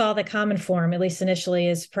saw the Common Forum, at least initially,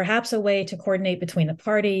 as perhaps a way to coordinate between the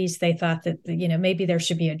parties. They thought that, maybe there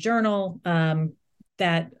should be a journal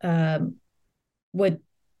that would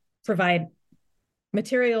provide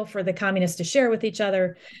material for the communists to share with each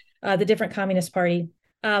other, the different Communist Party.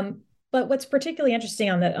 But what's particularly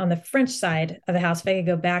interesting on the French side of the house, if I could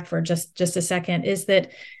go back for just a second, is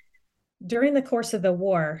that during the course of the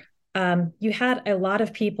war, you had a lot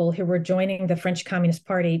of people who were joining the French Communist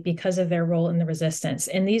Party because of their role in the resistance.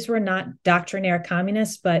 And these were not doctrinaire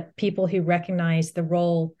communists, but people who recognized the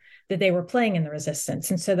role that they were playing in the resistance.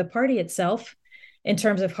 And so the party itself, in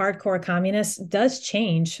terms of hardcore communists, does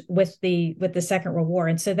change with the Second World War.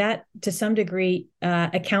 And so that, to some degree,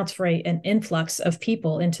 accounts for an influx of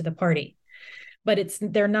people into the party. But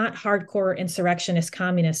they're not hardcore insurrectionist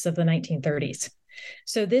communists of the 1930s.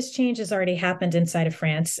 So this change has already happened inside of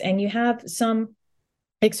France, and you have some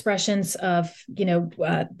expressions of,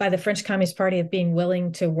 by the French Communist Party of being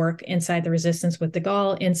willing to work inside the resistance with de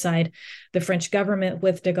Gaulle, inside the French government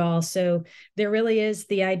with de Gaulle. So there really is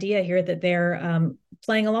the idea here that they're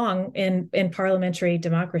playing along in parliamentary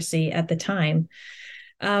democracy at the time.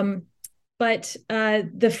 But But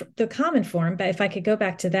the Common Form, but if I could go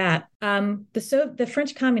back to that, the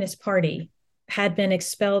French Communist Party had been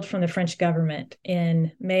expelled from the French government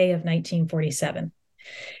in May of 1947.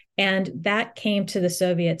 And that came to the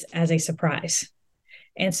Soviets as a surprise.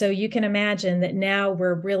 And so you can imagine that now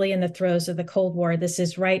we're really in the throes of the Cold War. This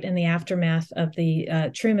is right in the aftermath of the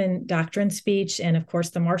Truman Doctrine speech. And of course,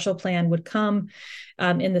 the Marshall Plan would come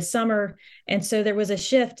in the summer. And so there was a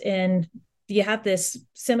shift in, you have this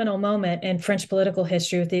seminal moment in French political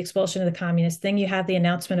history with the expulsion of the communists. Then you have the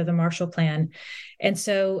announcement of the Marshall Plan. And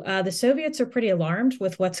so the Soviets are pretty alarmed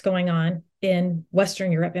with what's going on in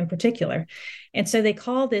Western Europe in particular. And so they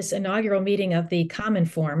call this inaugural meeting of the Common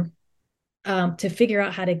Form to figure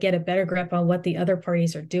out how to get a better grip on what the other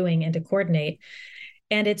parties are doing and to coordinate.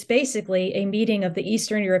 And it's basically a meeting of the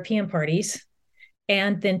Eastern European parties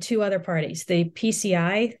and then two other parties, the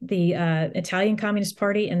PCI, the Italian Communist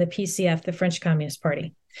Party, and the PCF, the French Communist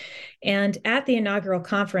Party. And at the inaugural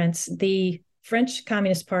conference, the French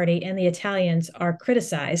Communist Party and the Italians are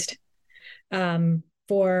criticized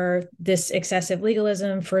for this excessive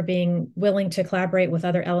legalism, for being willing to collaborate with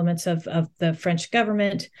other elements of the French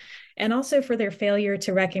government, and also for their failure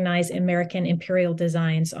to recognize American imperial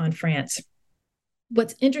designs on France.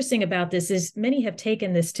 What's interesting about this is many have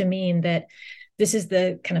taken this to mean that this is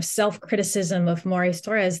the kind of self-criticism of Maurice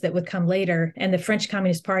Thorez that would come later, and the French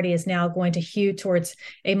Communist Party is now going to hew towards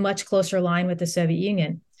a much closer line with the Soviet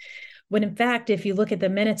Union. When in fact, if you look at the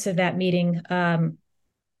minutes of that meeting,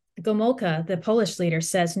 Gomulka, the Polish leader,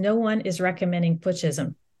 says no one is recommending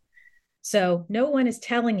putschism. So no one is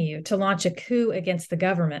telling you to launch a coup against the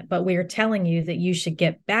government, but we are telling you that you should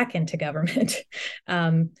get back into government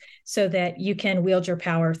so that you can wield your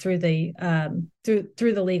power through the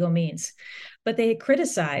legal means. But they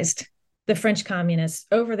criticized the French communists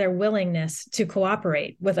over their willingness to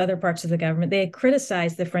cooperate with other parts of the government. They had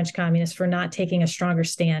criticized the French communists for not taking a stronger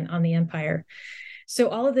stand on the empire. So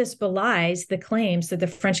all of this belies the claims that the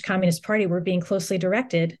French Communist Party were being closely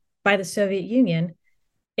directed by the Soviet Union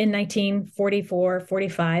in 1944,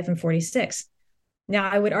 45, and 46. Now,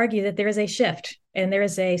 I would argue that there is a shift and there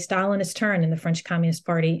is a Stalinist turn in the French Communist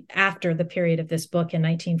Party after the period of this book in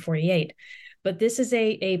 1948. But this is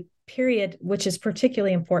a period which is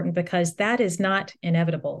particularly important because that is not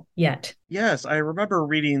inevitable yet. Yes, I remember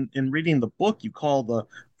reading the book, you call the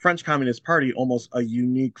French Communist Party almost a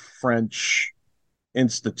unique French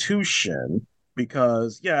institution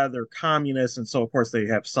because, yeah, they're communists, and so of course they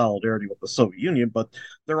have solidarity with the Soviet Union, but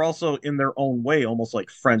they're also in their own way almost like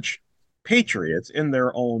French patriots in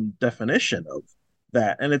their own definition of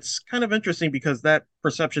that. And it's kind of interesting because that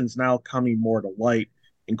perception is now coming more to light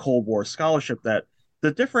in Cold War scholarship, that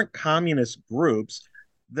the different communist groups,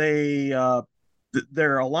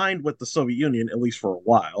 they're aligned with the Soviet Union, at least for a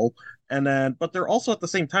while, and then but they're also at the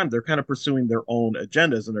same time they're kind of pursuing their own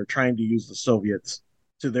agendas, and they're trying to use the Soviets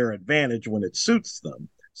to their advantage when it suits them.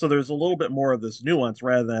 So there's a little bit more of this nuance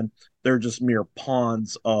rather than they're just mere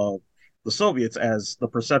pawns of the Soviets, as the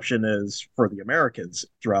perception is for the Americans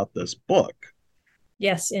throughout this book.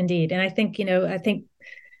 Yes, indeed. And I think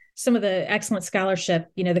some of the excellent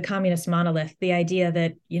scholarship, the communist monolith, the idea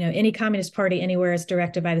that, any communist party anywhere is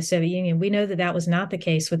directed by the Soviet Union. We know that that was not the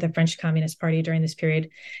case with the French Communist Party during this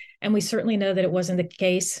period. And we certainly know that it wasn't the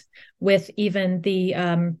case with even the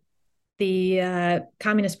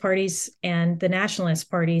communist parties and the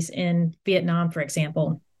nationalist parties in Vietnam, for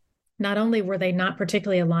example. Not only were they not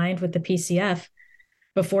particularly aligned with the PCF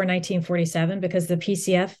before 1947, because the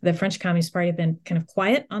PCF, the French Communist Party, had been kind of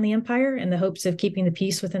quiet on the empire in the hopes of keeping the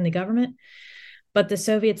peace within the government, but the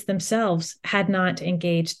Soviets themselves had not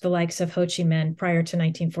engaged the likes of Ho Chi Minh prior to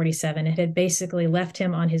 1947. It had basically left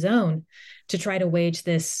him on his own to try to wage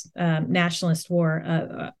this nationalist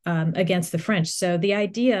war against the French. So the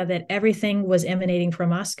idea that everything was emanating from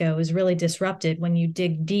Moscow is really disrupted when you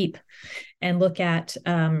dig deep and look at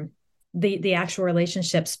the actual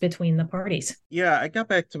relationships between the parties. Yeah, I got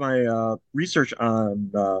back to my research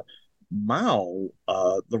on Mao,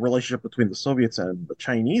 the relationship between the Soviets and the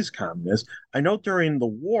Chinese communists. I know during the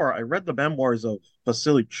war, I read the memoirs of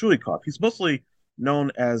Vasily Chuikov. He's mostly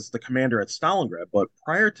known as the commander at Stalingrad, but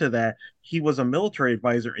prior to that, he was a military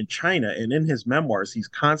advisor in China. And in his memoirs, he's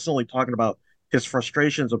constantly talking about his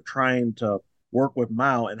frustrations of trying to work with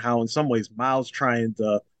Mao and how in some ways Mao's trying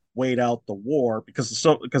to wait out the war because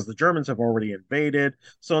the Germans have already invaded.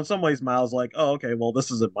 So in some ways, Mao's like, oh, okay, well,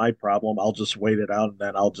 this isn't my problem. I'll just wait it out and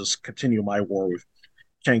then I'll just continue my war with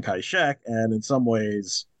Chiang Kai-shek. And in some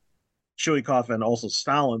ways, Chuikov and also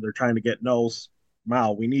Stalin, they're trying to get, no,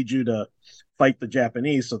 Mao, we need you to fight the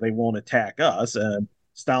Japanese so they won't attack us. And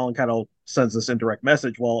Stalin kind of sends this indirect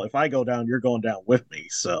message, well, if I go down, you're going down with me.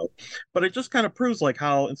 So, but it just kind of proves like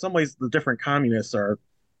how, in some ways, the different communists are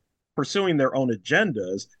pursuing their own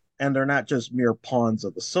agendas, and they're not just mere pawns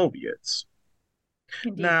of the Soviets.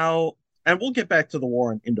 Indeed. Now, and we'll get back to the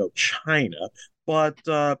war in Indochina, but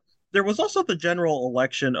there was also the general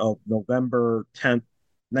election of November 10th,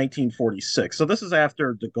 1946. So this is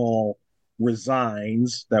after de Gaulle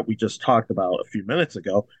resigns, that we just talked about a few minutes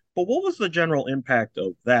ago. But what was the general impact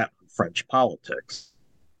of that on French politics?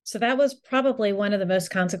 So that was probably one of the most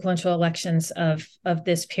consequential elections of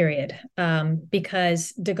this period,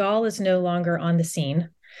 because de Gaulle is no longer on the scene.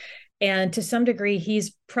 And to some degree,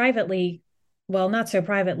 he's privately, well, not so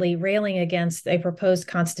privately, railing against a proposed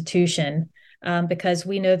constitution, because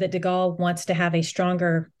we know that de Gaulle wants to have a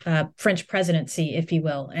stronger French presidency, if you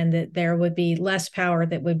will, and that there would be less power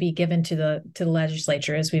that would be given to the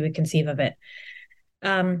legislature as we would conceive of it.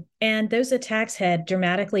 And those attacks had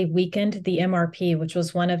dramatically weakened the MRP, which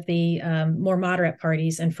was one of the more moderate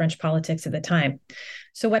parties in French politics at the time.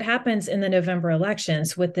 So what happens in the November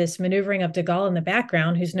elections with this maneuvering of de Gaulle in the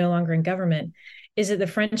background, who's no longer in government, is that the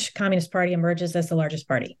French Communist Party emerges as the largest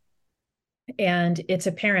party. And it's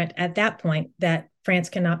apparent at that point that France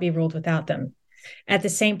cannot be ruled without them. At the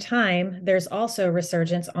same time, there's also a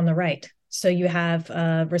resurgence on the right. So you have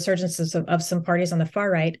resurgences of some parties on the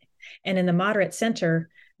far right. And in the moderate center,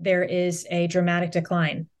 there is a dramatic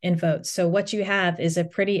decline in votes. So what you have is a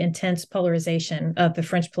pretty intense polarization of the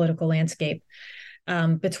French political landscape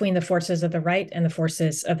between the forces of the right and the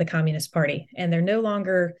forces of the Communist Party. And they're no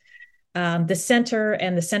longer, the center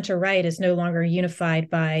and the center right is no longer unified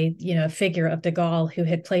by, a figure of de Gaulle who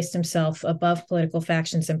had placed himself above political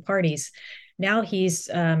factions and parties. Now he's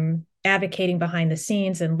advocating behind the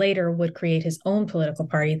scenes and later would create his own political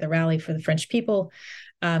party, the Rally for the French People,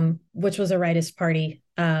 which was a rightist party.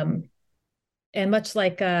 And much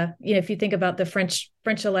like, if you think about the French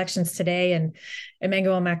elections today and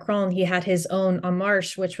Emmanuel Macron, he had his own En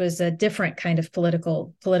Marche, which was a different kind of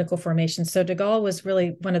political formation. So de Gaulle was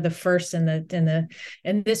really one of the first in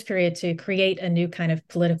this period to create a new kind of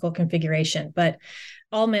political configuration, but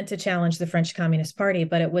all meant to challenge the French Communist Party.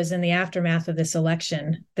 But it was in the aftermath of this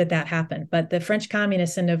election that happened. But the French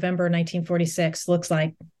communists in November 1946 looks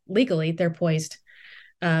like legally they're poised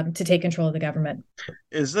to take control of the government.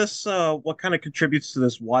 Is this what kind of contributes to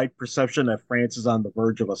this wide perception that France is on the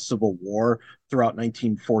verge of a civil war throughout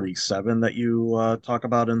 1947 that you talk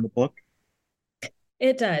about in the book?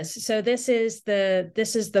 It does. So this is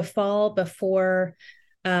the fall before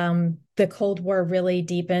the Cold War really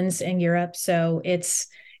deepens in Europe. So it's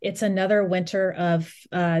another winter of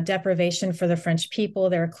deprivation for the French people.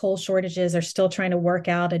 There are coal shortages. They're still trying to work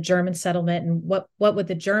out a German settlement, and what would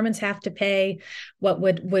the Germans have to pay? What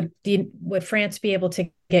would France be able to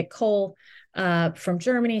get coal from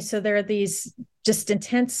Germany? So there are these just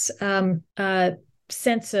intense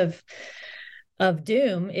sense of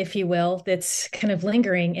doom, if you will, that's kind of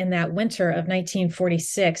lingering in that winter of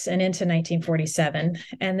 1946 and into 1947.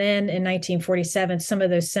 And then in 1947, some of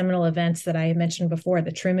those seminal events that I mentioned before,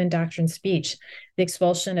 the Truman Doctrine speech, the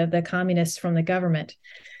expulsion of the communists from the government,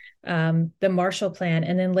 the Marshall Plan,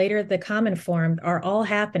 and then later the Common Forum are all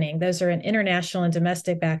happening. Those are an international and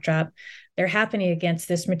domestic backdrop. They're happening against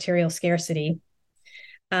this material scarcity.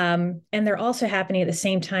 And they're also happening at the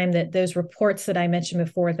same time that those reports that I mentioned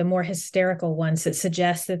before, the more hysterical ones that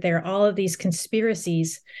suggest that there are all of these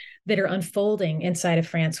conspiracies that are unfolding inside of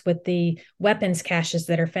France with the weapons caches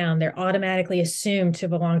that are found. They're automatically assumed to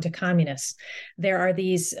belong to communists. There are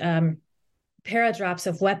these paradrops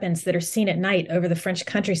of weapons that are seen at night over the French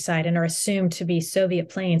countryside and are assumed to be Soviet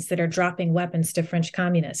planes that are dropping weapons to French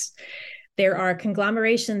communists. There are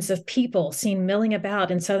conglomerations of people seen milling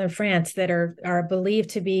about in southern France that are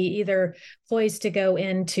believed to be either poised to go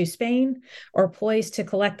into Spain or poised to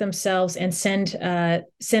collect themselves and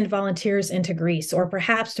send volunteers into Greece, or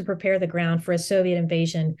perhaps to prepare the ground for a Soviet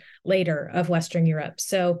invasion later of Western Europe.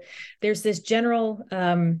 So there's this general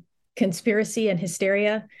conspiracy and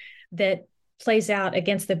hysteria that plays out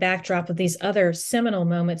against the backdrop of these other seminal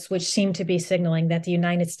moments, which seem to be signaling that the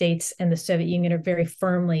United States and the Soviet Union are very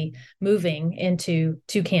firmly moving into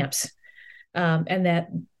two camps, and that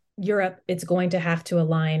Europe is going to have to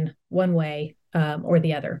align one way or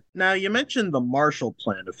the other. Now, you mentioned the Marshall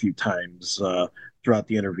Plan a few times throughout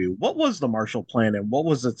the interview. What was the Marshall Plan and what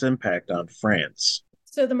was its impact on France?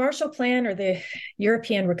 So the Marshall Plan, or the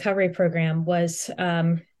European Recovery Program, was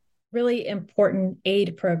really important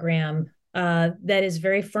aid program that is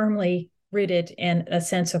very firmly rooted in a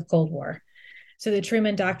sense of Cold War. So the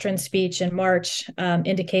Truman Doctrine speech in March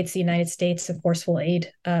indicates the United States, of course, will aid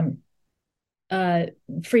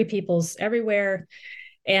free peoples everywhere.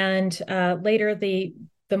 And later, the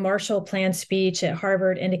Marshall Plan speech at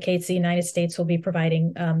Harvard indicates the United States will be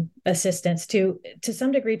providing assistance to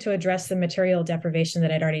some degree to address the material deprivation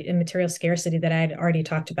and material scarcity that I had already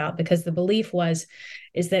talked about, because the belief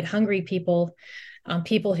is that hungry people,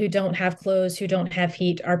 people who don't have clothes, who don't have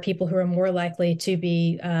heat, are people who are more likely to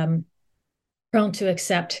be prone to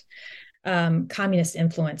accept communist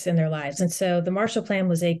influence in their lives. And so the Marshall Plan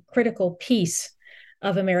was a critical piece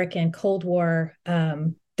of American Cold War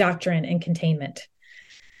doctrine and containment.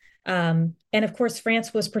 And of course,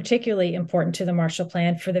 France was particularly important to the Marshall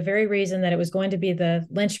Plan for the very reason that it was going to be the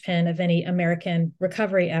linchpin of any American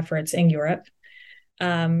recovery efforts in Europe.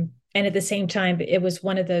 And at the same time, it was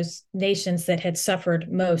one of those nations that had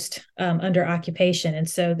suffered most under occupation. And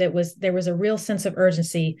so there was a real sense of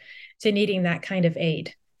urgency to needing that kind of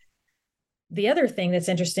aid. The other thing that's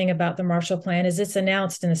interesting about the Marshall Plan is it's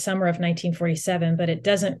announced in the summer of 1947, but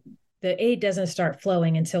the aid doesn't start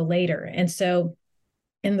flowing until later. And so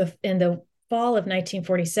in the fall of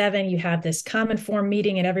 1947, you have this Common Forum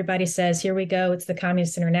meeting, and everybody says, here we go, it's the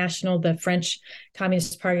Communist International, the French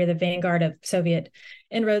Communist Party, the vanguard of Soviet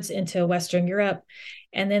inroads into Western Europe.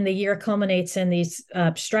 And then the year culminates in these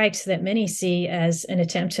strikes that many see as an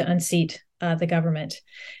attempt to unseat the government.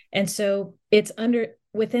 And so it's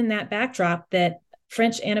within that backdrop that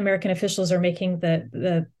French and American officials are making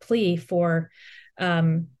the plea for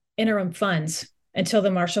interim funds until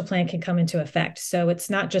the Marshall Plan can come into effect. So it's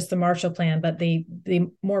not just the Marshall Plan, but the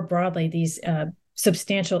more broadly, these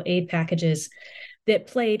substantial aid packages that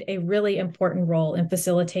played a really important role in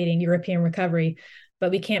facilitating European recovery.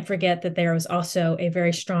 But we can't forget that there was also a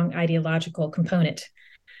very strong ideological component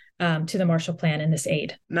to the Marshall Plan in this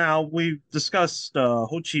aid. Now, we've discussed Ho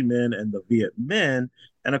Chi Minh and the Viet Minh,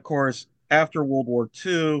 and of course, after World War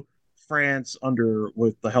II, France,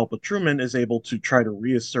 with the help of Truman, is able to try to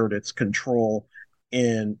reassert its control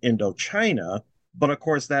in Indochina. But of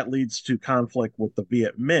course, that leads to conflict with the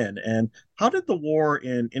Viet Minh. And how did the war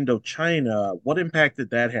in Indochina, what impact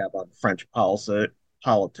did that have on French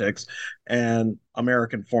politics and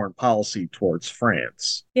American foreign policy towards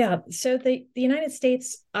France? Yeah, so the United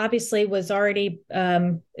States obviously was already,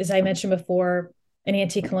 as I mentioned before, an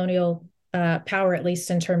anti-colonial power, at least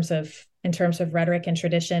in terms of rhetoric and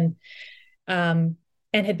tradition,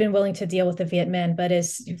 and had been willing to deal with the Viet Minh. But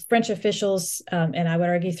as French officials, and I would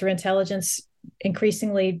argue through intelligence,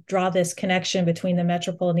 increasingly draw this connection between the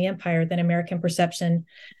metropole and the empire, then American perception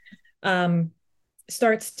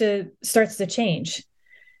starts to change.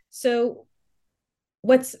 So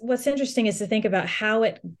what's interesting is to think about how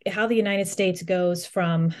the United States goes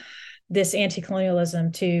from this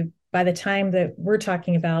anti-colonialism to, by the time that we're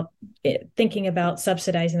talking about thinking about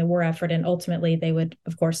subsidizing the war effort, and ultimately they would,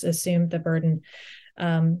 of course, assume the burden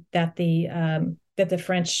that the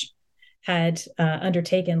French had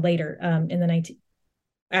undertaken later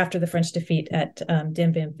after the French defeat at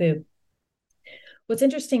Dien Bien Phu. What's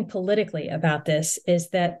interesting politically about this is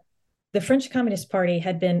that the French Communist Party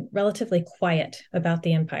had been relatively quiet about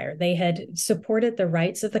the empire. They had supported the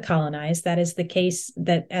rights of the colonized. That is the case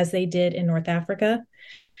that as they did in North Africa,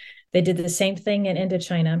 they did the same thing in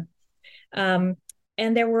Indochina. And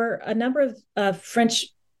there were a number of French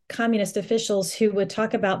communist officials who would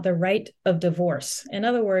talk about the right of divorce. In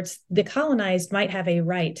other words, the colonized might have a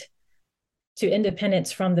right to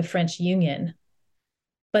independence from the French Union,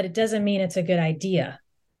 but it doesn't mean it's a good idea.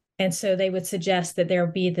 And so they would suggest that there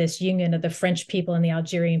would be this union of the French people and the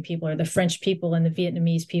Algerian people, or the French people and the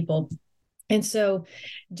Vietnamese people. And so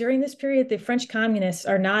during this period, the French communists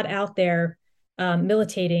are not out there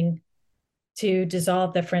militating to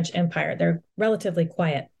dissolve the French Empire. They're relatively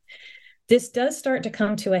quiet. This does start to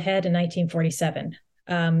come to a head in 1947.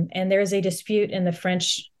 And there is a dispute in the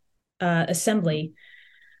French Assembly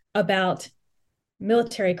about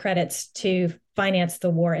military credits to finance the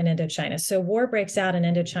war in Indochina. So war breaks out in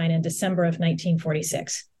Indochina in December of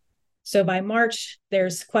 1946. So by March,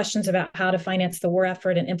 there's questions about how to finance the war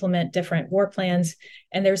effort and implement different war plans.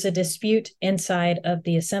 And there's a dispute inside of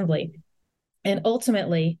the assembly. And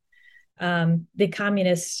ultimately, the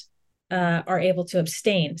communists are able to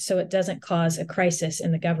abstain, so it doesn't cause a crisis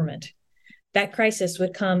in the government. That crisis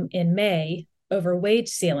would come in May over wage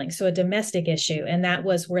ceiling, so a domestic issue, and that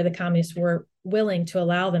was where the communists were willing to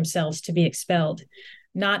allow themselves to be expelled,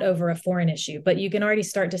 not over a foreign issue. But you can already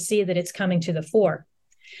start to see that it's coming to the fore.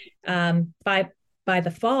 By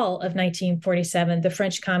the fall of 1947, the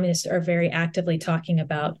French communists are very actively talking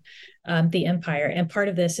about the empire, and part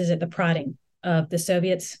of this is at the prodding of the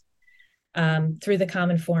Soviets through the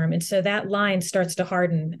Common Forum. And so that line starts to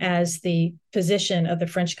harden as the position of the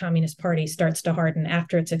French Communist Party starts to harden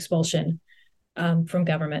after its expulsion from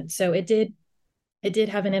government. So it did It did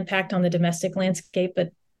have an impact on the domestic landscape,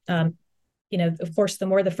 but of course, the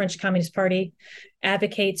more the French Communist Party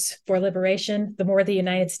advocates for liberation, the more the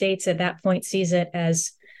United States at that point sees it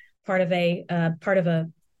as part of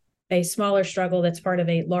a smaller struggle that's part of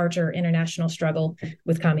a larger international struggle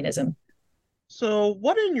with communism. So,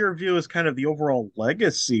 what, in your view, is kind of the overall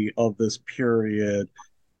legacy of this period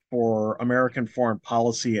for American foreign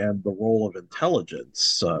policy and the role of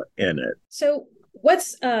intelligence in it? So,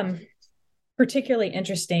 what's particularly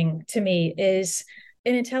interesting to me is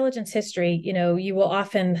in intelligence history, you will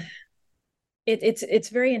often it's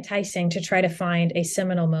very enticing to try to find a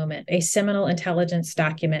seminal moment, a seminal intelligence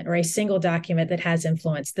document, or a single document that has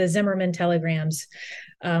influence, the Zimmerman telegrams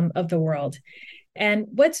of the world. And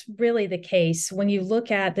what's really the case when you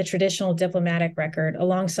look at the traditional diplomatic record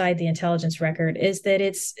alongside the intelligence record is that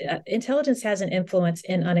intelligence has an influence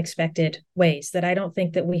in unexpected ways that I don't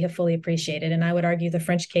think that we have fully appreciated. And I would argue the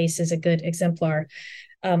French case is a good exemplar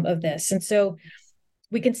of this. And so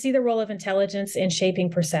we can see the role of intelligence in shaping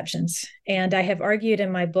perceptions. And I have argued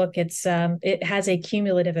in my book, it has a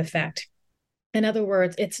cumulative effect. In other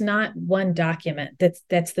words, it's not one document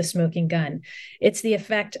that's the smoking gun. It's the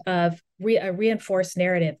effect of a reinforced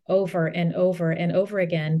narrative over and over and over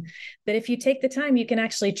again, that if you take the time, you can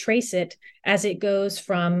actually trace it as it goes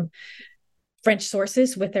from French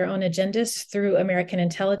sources with their own agendas through American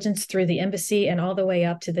intelligence, through the embassy, and all the way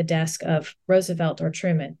up to the desk of Roosevelt or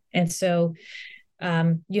Truman. And so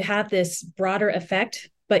you have this broader effect,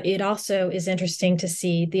 but it also is interesting to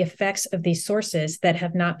see the effects of these sources that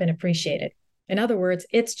have not been appreciated. In other words,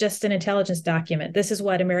 it's just an intelligence document. This is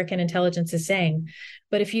what American intelligence is saying.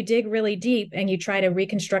 But if you dig really deep and you try to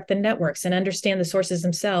reconstruct the networks and understand the sources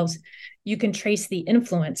themselves, you can trace the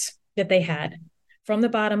influence that they had from the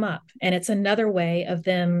bottom up. And it's another way of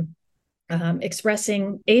them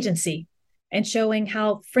expressing agency and showing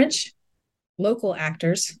how French local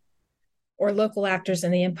actors or local actors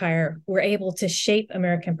in the empire were able to shape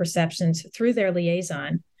American perceptions through their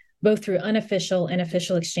liaison, both through unofficial and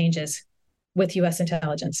official exchanges with U.S.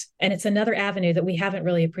 intelligence. And it's another avenue that we haven't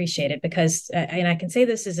really appreciated because, and I can say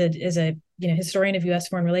this as a historian of U.S.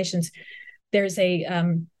 foreign relations, there's a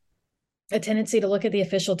tendency to look at the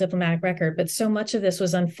official diplomatic record, but so much of this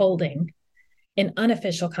was unfolding in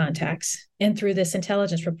unofficial contacts and through this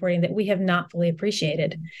intelligence reporting that we have not fully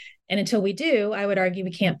appreciated. And until we do, I would argue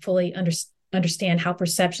we can't fully understand how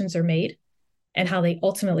perceptions are made and how they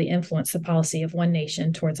ultimately influence the policy of one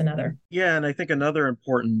nation towards another. Yeah, and I think another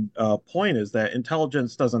important point is that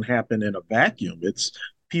intelligence doesn't happen in a vacuum. It's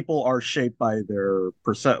people are shaped by their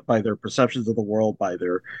perceptions of the world, by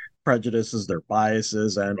their prejudices, their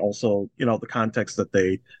biases, and also, the context that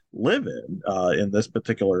they live in this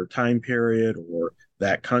particular time period or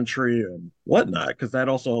that country and whatnot, because that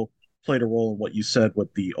also played a role in what you said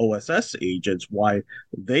with the OSS agents, why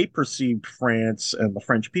they perceived France and the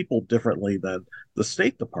French people differently than the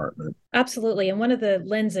State Department. Absolutely. And one of the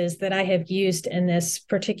lenses that I have used in this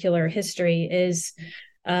particular history is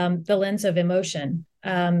the lens of emotion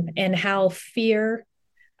and how fear,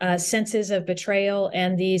 senses of betrayal,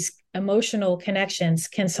 and these emotional connections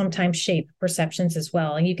can sometimes shape perceptions as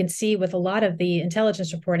well. And you can see with a lot of the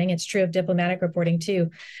intelligence reporting, it's true of diplomatic reporting too,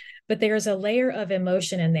 but there's a layer of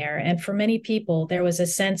emotion in there. And for many people, there was a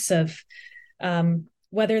sense of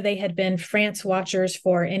whether they had been France watchers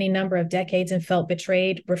for any number of decades and felt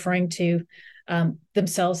betrayed, referring to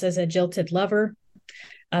themselves as a jilted lover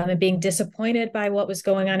and being disappointed by what was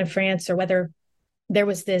going on in France, or whether there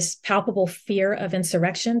was this palpable fear of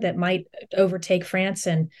insurrection that might overtake France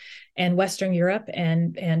and Western Europe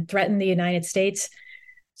and threaten the United States.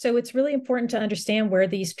 So it's really important to understand where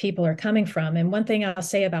these people are coming from. And one thing I'll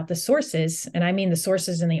say about the sources, and I mean the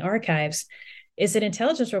sources in the archives, is that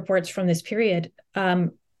intelligence reports from this period,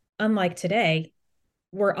 unlike today,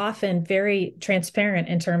 were often very transparent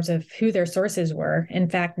in terms of who their sources were, in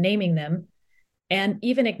fact, naming them, and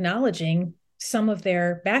even acknowledging some of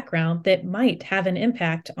their background that might have an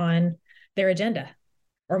impact on their agenda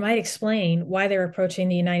or might explain why they're approaching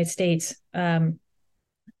the United States at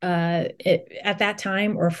that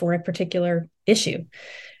time or for a particular issue.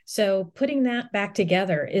 So putting that back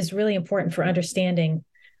together is really important for understanding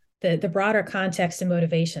the broader context and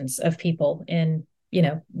motivations of people. And,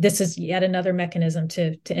 this is yet another mechanism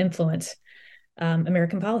to influence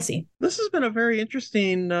American policy. This has been a very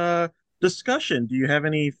interesting discussion. Do you have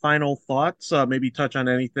any final thoughts? Maybe touch on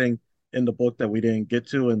anything in the book that we didn't get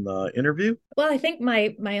to in the interview? Well, I think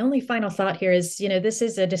my only final thought here is, this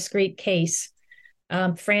is a discrete case.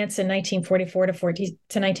 France in 1944 to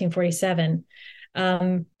 1947.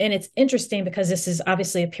 And it's interesting because this is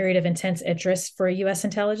obviously a period of intense interest for U.S.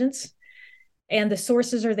 intelligence. And the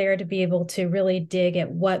sources are there to be able to really dig at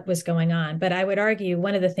what was going on. But I would argue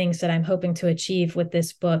one of the things that I'm hoping to achieve with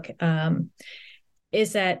this book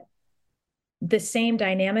is that the same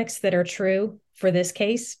dynamics that are true for this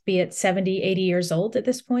case, be it 70, 80 years old at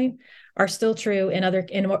this point, are still true in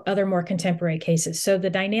other more contemporary cases. So the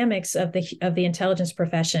dynamics of the intelligence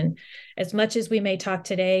profession, as much as we may talk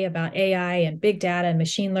today about AI and big data and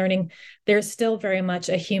machine learning, there's still very much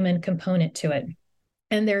a human component to it.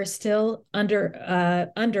 And there are still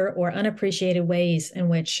under or unappreciated ways in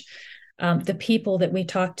which the people that we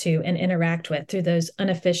talk to and interact with through those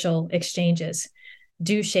unofficial exchanges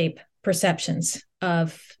do shape perceptions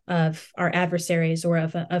of our adversaries or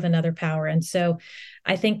of another power. And so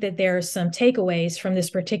I think that there are some takeaways from this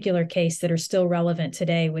particular case that are still relevant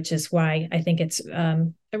today, which is why I think it's a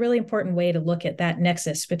really important way to look at that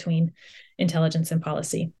nexus between intelligence and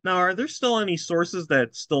policy. Now, are there still any sources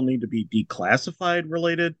that still need to be declassified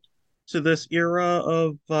related to this era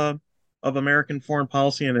of American foreign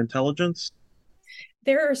policy and intelligence?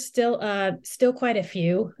 There are still quite a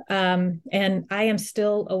few, and I am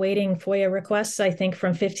still awaiting FOIA requests, I think,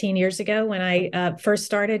 from 15 years ago when I first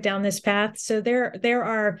started down this path. So there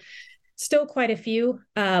are still quite a few,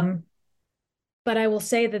 but I will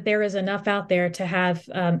say that there is enough out there to have,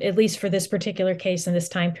 at least for this particular case in this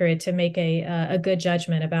time period, to make a good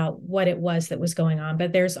judgment about what it was that was going on.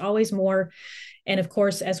 But there's always more. And of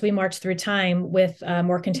course, as we march through time with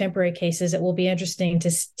more contemporary cases, it will be interesting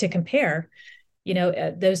to compare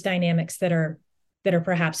those dynamics that are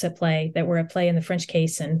perhaps at play, that were at play in the French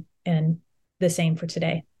case, and the same for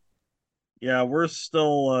today. Yeah, we're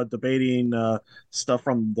still debating stuff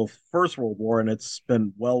from the First World War, and it's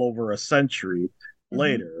been well over a century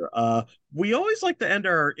later. We always like to end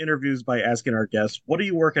our interviews by asking our guests, what are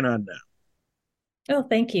you working on now? Oh,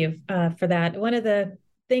 thank you for that. One of the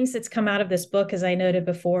things that's come out of this book, as I noted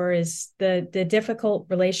before, is the difficult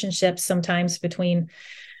relationships sometimes between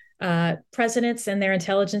presidents and their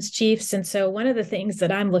intelligence chiefs. And so one of the things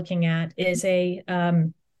that I'm looking at is a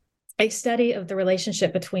study of the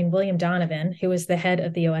relationship between William Donovan, who was the head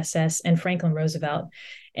of the OSS, and Franklin Roosevelt,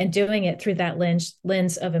 and doing it through that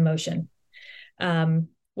lens of emotion. One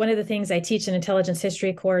of the things I teach an intelligence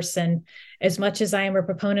history course, and as much as I am a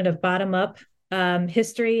proponent of bottom-up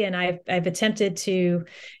history, and I've attempted to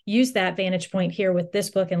use that vantage point here with this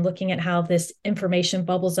book and looking at how this information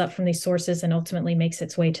bubbles up from these sources and ultimately makes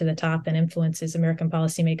its way to the top and influences American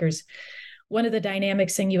policymakers. One of the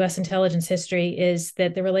dynamics in U.S. intelligence history is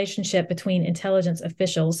that the relationship between intelligence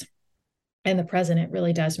officials and the president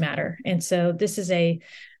really does matter. And so this is a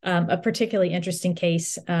particularly interesting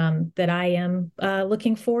case that I am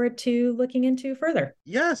looking forward to looking into further.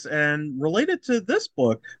 Yes, and related to this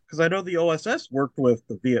book, because I know the OSS worked with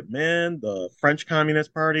the Viet Minh, the French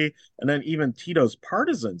Communist Party, and then even Tito's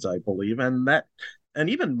partisans, I believe, and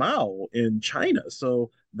even Mao in China. So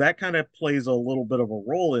that kind of plays a little bit of a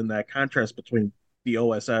role in that contrast between the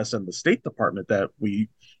OSS and the State Department that we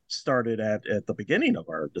started at the beginning of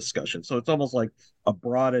our discussion. So it's almost like a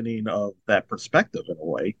broadening of that perspective in a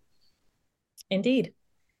way. Indeed.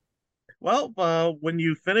 Well, when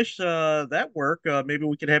you finish that work, maybe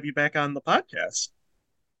we can have you back on the podcast.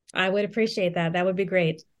 I would appreciate that. That would be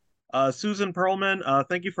great. Susan Perlman,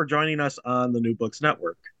 thank you for joining us on the New Books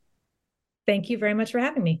Network. Thank you very much for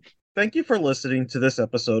having me. Thank you for listening to this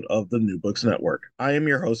episode of the New Books Network. I am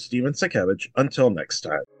your host, Steven Sakevich. Until next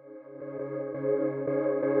time.